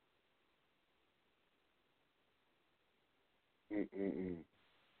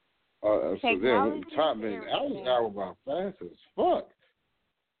 So then with the top man, I was hour about fast as fuck.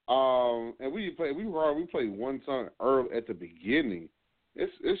 And we played one song early at the beginning.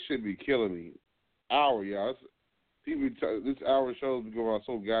 It should be killing me. Hour, y'all. This hour shows be going on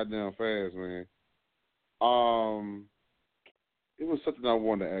so goddamn fast, man. It was something I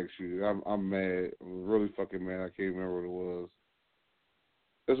wanted to ask you. I'm mad. I'm really fucking mad. I can't remember what it was.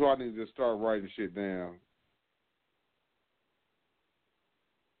 That's why I need to start writing shit down.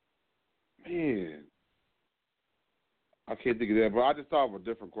 Man, I can't think of that. But I just thought of a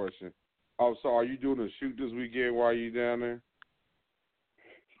different question. Oh, so are you doing a shoot this weekend while you down there?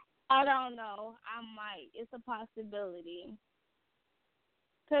 I don't know. I might. It's a possibility.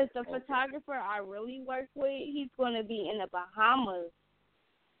 Because the photographer I really work with, he's going to be in the Bahamas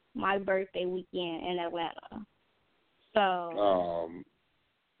my birthday weekend in Atlanta. So, I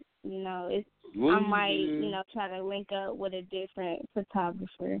might, try to link up with a different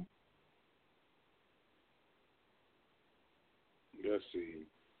photographer. Let's see.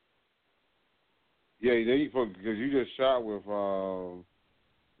 Yeah, because you just shot with,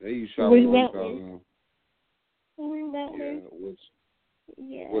 Relentless.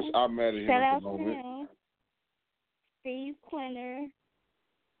 Yeah, which I'm mad at him Shout at out the moment. to him. Steve Quinter.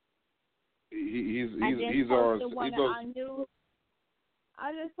 He's I just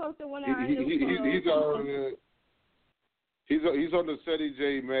posted one of our new He's on the Ceddy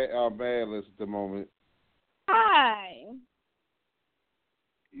J bad list at the moment. Hi.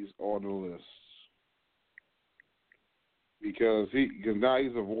 He's on the list because now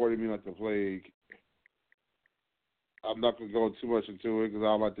he's avoiding me like the plague. I'm not gonna go too much into it because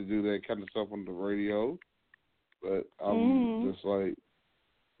I like to do that kind of stuff on the radio, but I'm just like,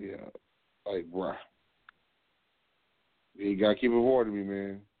 bruh, you gotta keep avoiding me,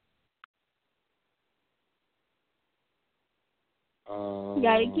 man.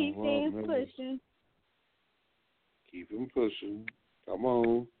 Gotta keep things pushing. Keep them pushing. Come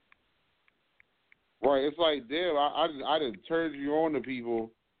on. Right, it's like, damn, I done turned you on to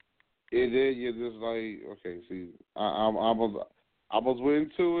people, and then you're just like, okay, see, I was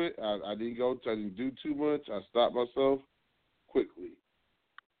into it. I didn't do too much. I stopped myself quickly.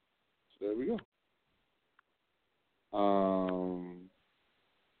 So there we go.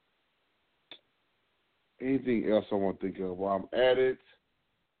 Anything else I want to think of while I'm at it?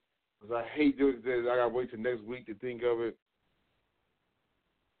 Because I hate doing this. I got to wait till next week to think of it.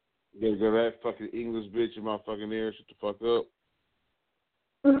 You gotta go that fucking English bitch in my fucking ear. Shut the fuck up.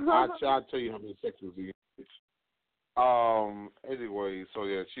 I'll tell you how many sexes he gets. Anyway, so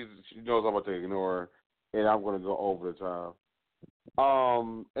yeah, she knows I'm about to ignore her, and I'm gonna go over the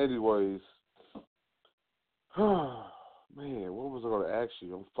time. Anyways, man, what was I gonna ask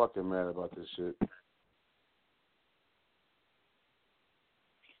you? I'm fucking mad about this shit.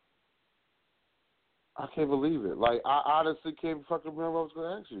 I can't believe it. Like, I honestly can't fucking remember what I was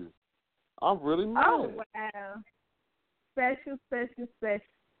gonna ask you. I'm really mad. Oh, wow. Special.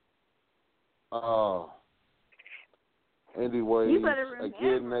 Anyways,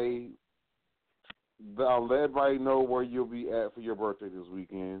 again, Nayy, I'll let everybody know where you'll be at for your birthday this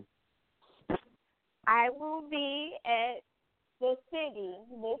weekend. I will be at the city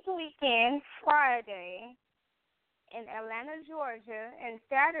this weekend, Friday, in Atlanta, Georgia, and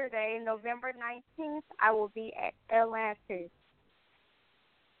Saturday, November 19th, I will be at Atlanta.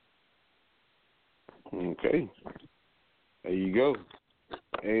 Okay. There you go.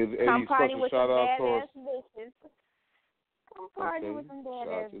 Any special shout out for Come party with some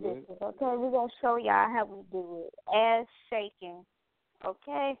badass bitches, okay? We're going to show y'all how we do it. Ass shaking,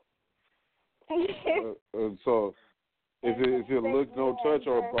 okay? So, is it look no touch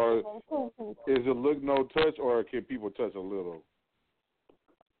or is it look no touch or can people touch a little?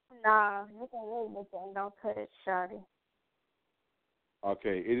 Nah, you can really look and don't touch, shawty.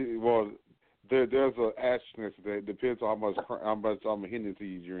 Okay. There's an asterisk that depends on how much Hennessy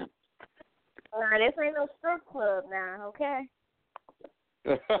you drink. Nah, this ain't no strip club now, okay?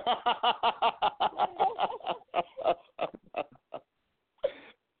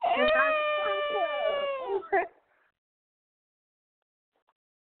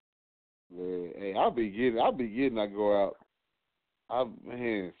 Man, hey, I'll be getting. I go out.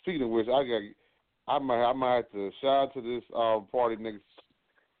 Speaking of which, I might have to shout out to this party next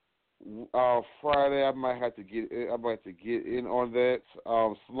Friday. I might have to get in on that.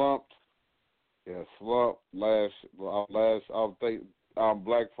 Slumped. Yeah, slumped last. I think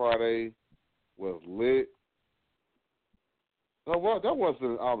Black Friday was lit. No, well, that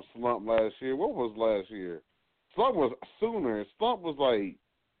wasn't Slump last year. What was last year? Slump was sooner. Slump was like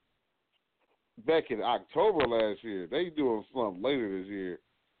back in October last year. They doing Slump later this year.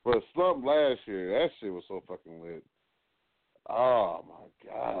 But Slump last year, that shit was so fucking lit. Oh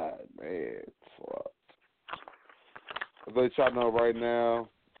my God, man. Slump. I'll let y'all know right now,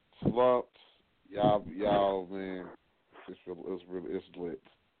 Slump, y'all, man, it's lit.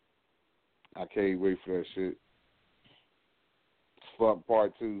 I can't wait for that shit. Slump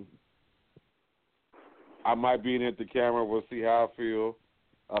Part 2. I might be in at the camera. We'll see how I feel.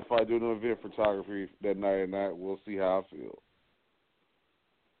 If I do an event photography that night or not, we'll see how I feel.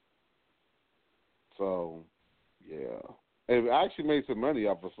 So, yeah. And I actually made some money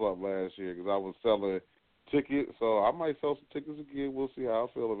off of Slump last year because I was selling tickets. So I might sell some tickets again. We'll see how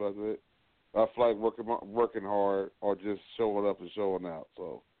I feel about that. I feel like working hard or just showing up and showing out.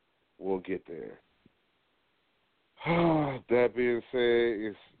 So we'll get there. That being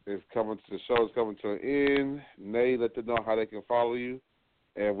said, the show is coming to an end. Nayy, let them know how they can follow you.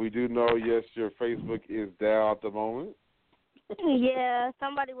 And we do know, yes, your Facebook is down at the moment. Yeah,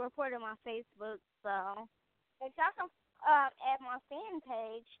 somebody reported my Facebook, so if y'all can add my fan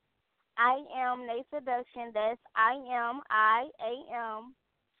page, I am Nayy Seduction. That's I-am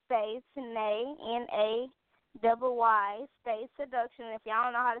space Nayy, N-A-Y-Y, space Seduction. If y'all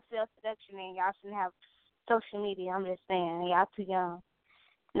don't know how to spell seduction, then y'all shouldn't have social media. I'm just saying, y'all too young.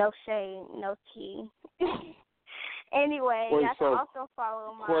 No shade, no tea. Anyway, y'all can also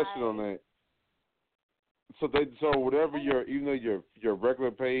follow my question on that. So whatever even though your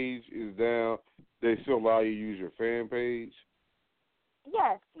regular page is down, they still allow you to use your fan page?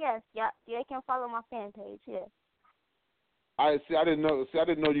 Yes, yeah, they can follow my fan page, yes. I didn't know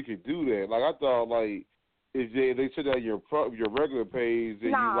you could do that. Like I thought, like if they took out your regular page,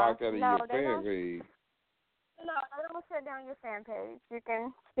 then you locked out of your fan page. No, they don't shut down your fan page. You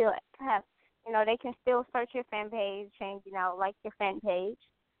can still have, they can still search your fan page and like your fan page.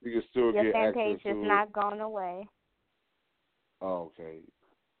 You can still your get fan access page to is it. not going away. Okay.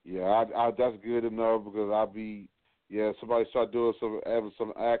 Yeah, I that's good to know because somebody start doing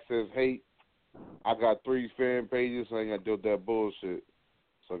some access hate. I got 3 fan pages, so I ain't got to deal with that bullshit.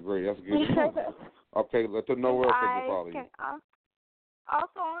 So great, that's good to know. Okay, let them know where else they can follow you.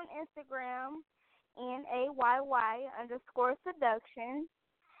 Also on Instagram, NAYY_seduction,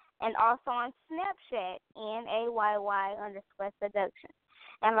 and also on Snapchat, NAYY_seduction.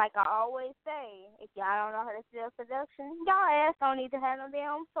 And like I always say, if y'all don't know how to spell seduction, y'all ass don't need to have no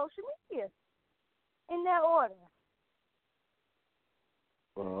damn social media. In that order.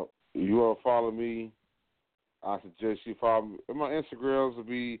 Well, you want to follow me, I suggest you follow me. My Instagrams will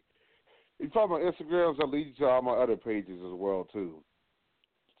be, if you follow my Instagrams, I'll lead you to all my other pages as well, too.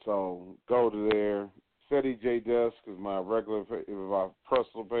 So go to there. Ceddy J Dusk is my my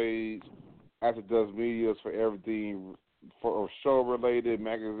personal page. After Dusk Media is for everything for show-related,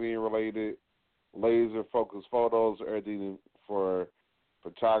 magazine-related, laser-focused photos, everything for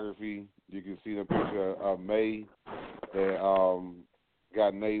photography. You can see the picture of May that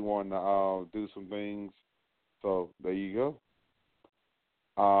got Nayy wanting to do some things. So there you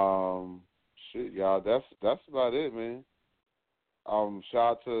go. Shit, y'all, that's about it, man. Shout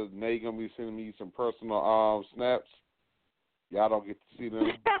out to Nayy, gonna be sending me some personal snaps. Y'all don't get to see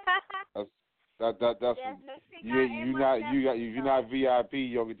them. That's you're not VIP,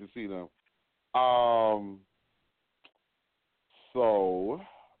 you don't get to see them. So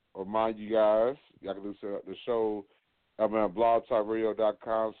remind you guys, y'all can do the show at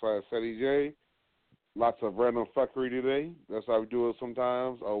blogtalkradio.com/Ceddy J. Lots of random fuckery today. That's how we do it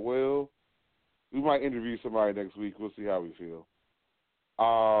sometimes. Oh well. We might interview somebody next week. We'll see how we feel.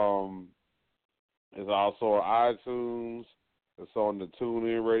 It's also on iTunes. It's on the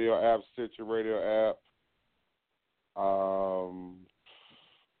TuneIn Radio app, Stitcher Radio app.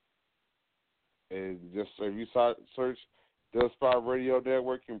 And just if you search Dust Spot Radio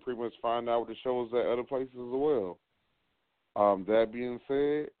Network, you can pretty much find out what the show is at other places as well. That being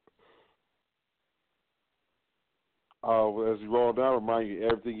said, as you roll down, remind you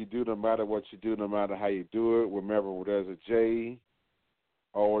everything you do, no matter what you do, no matter how you do it, remember where there's a J,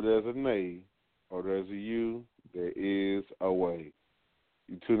 or there's a Nayy, or there's a U, there is a way.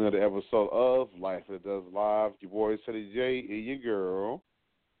 You tune in to the episode of Life After Dusk Live. Your boy Ceddy J and your girl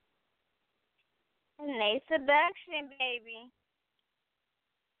Nayy Seduction, baby.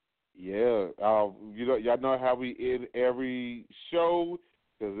 Yeah, y'all know how we end every show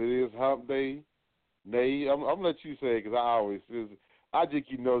because it is Hump Day. Nayy, I'm gonna let you say it because I think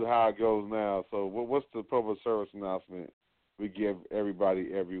you know how it goes now. So what's the public service announcement we give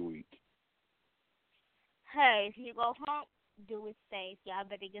everybody every week. Hey, if you go home, do it safe. Y'all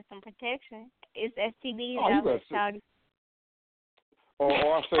better get some protection. It's STDs Oh, you out there, better shawty. Or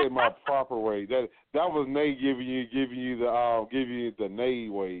I say it my proper way. That was Nayy giving you the Nayy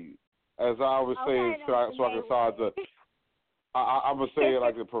way. As I always say, so I can sound I'm gonna say it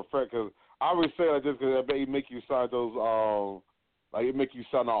like the perfect. Cause I always say it like this because it make you sound those like it make you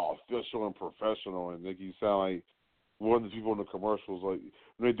sound all official and professional and make you sound like one of the people in the commercials, like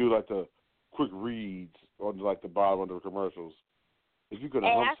when they do like the quick reads on like the bottom of the commercials. If you're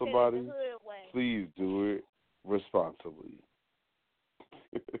gonna hump somebody, please do it responsibly.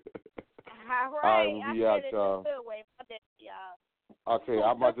 All right, All right, we'll be out, y'all. Okay,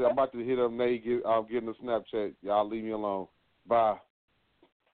 I'm about to hit up Nayy, getting a Snapchat. Y'all leave me alone. Bye.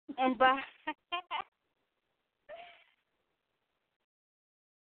 And bye.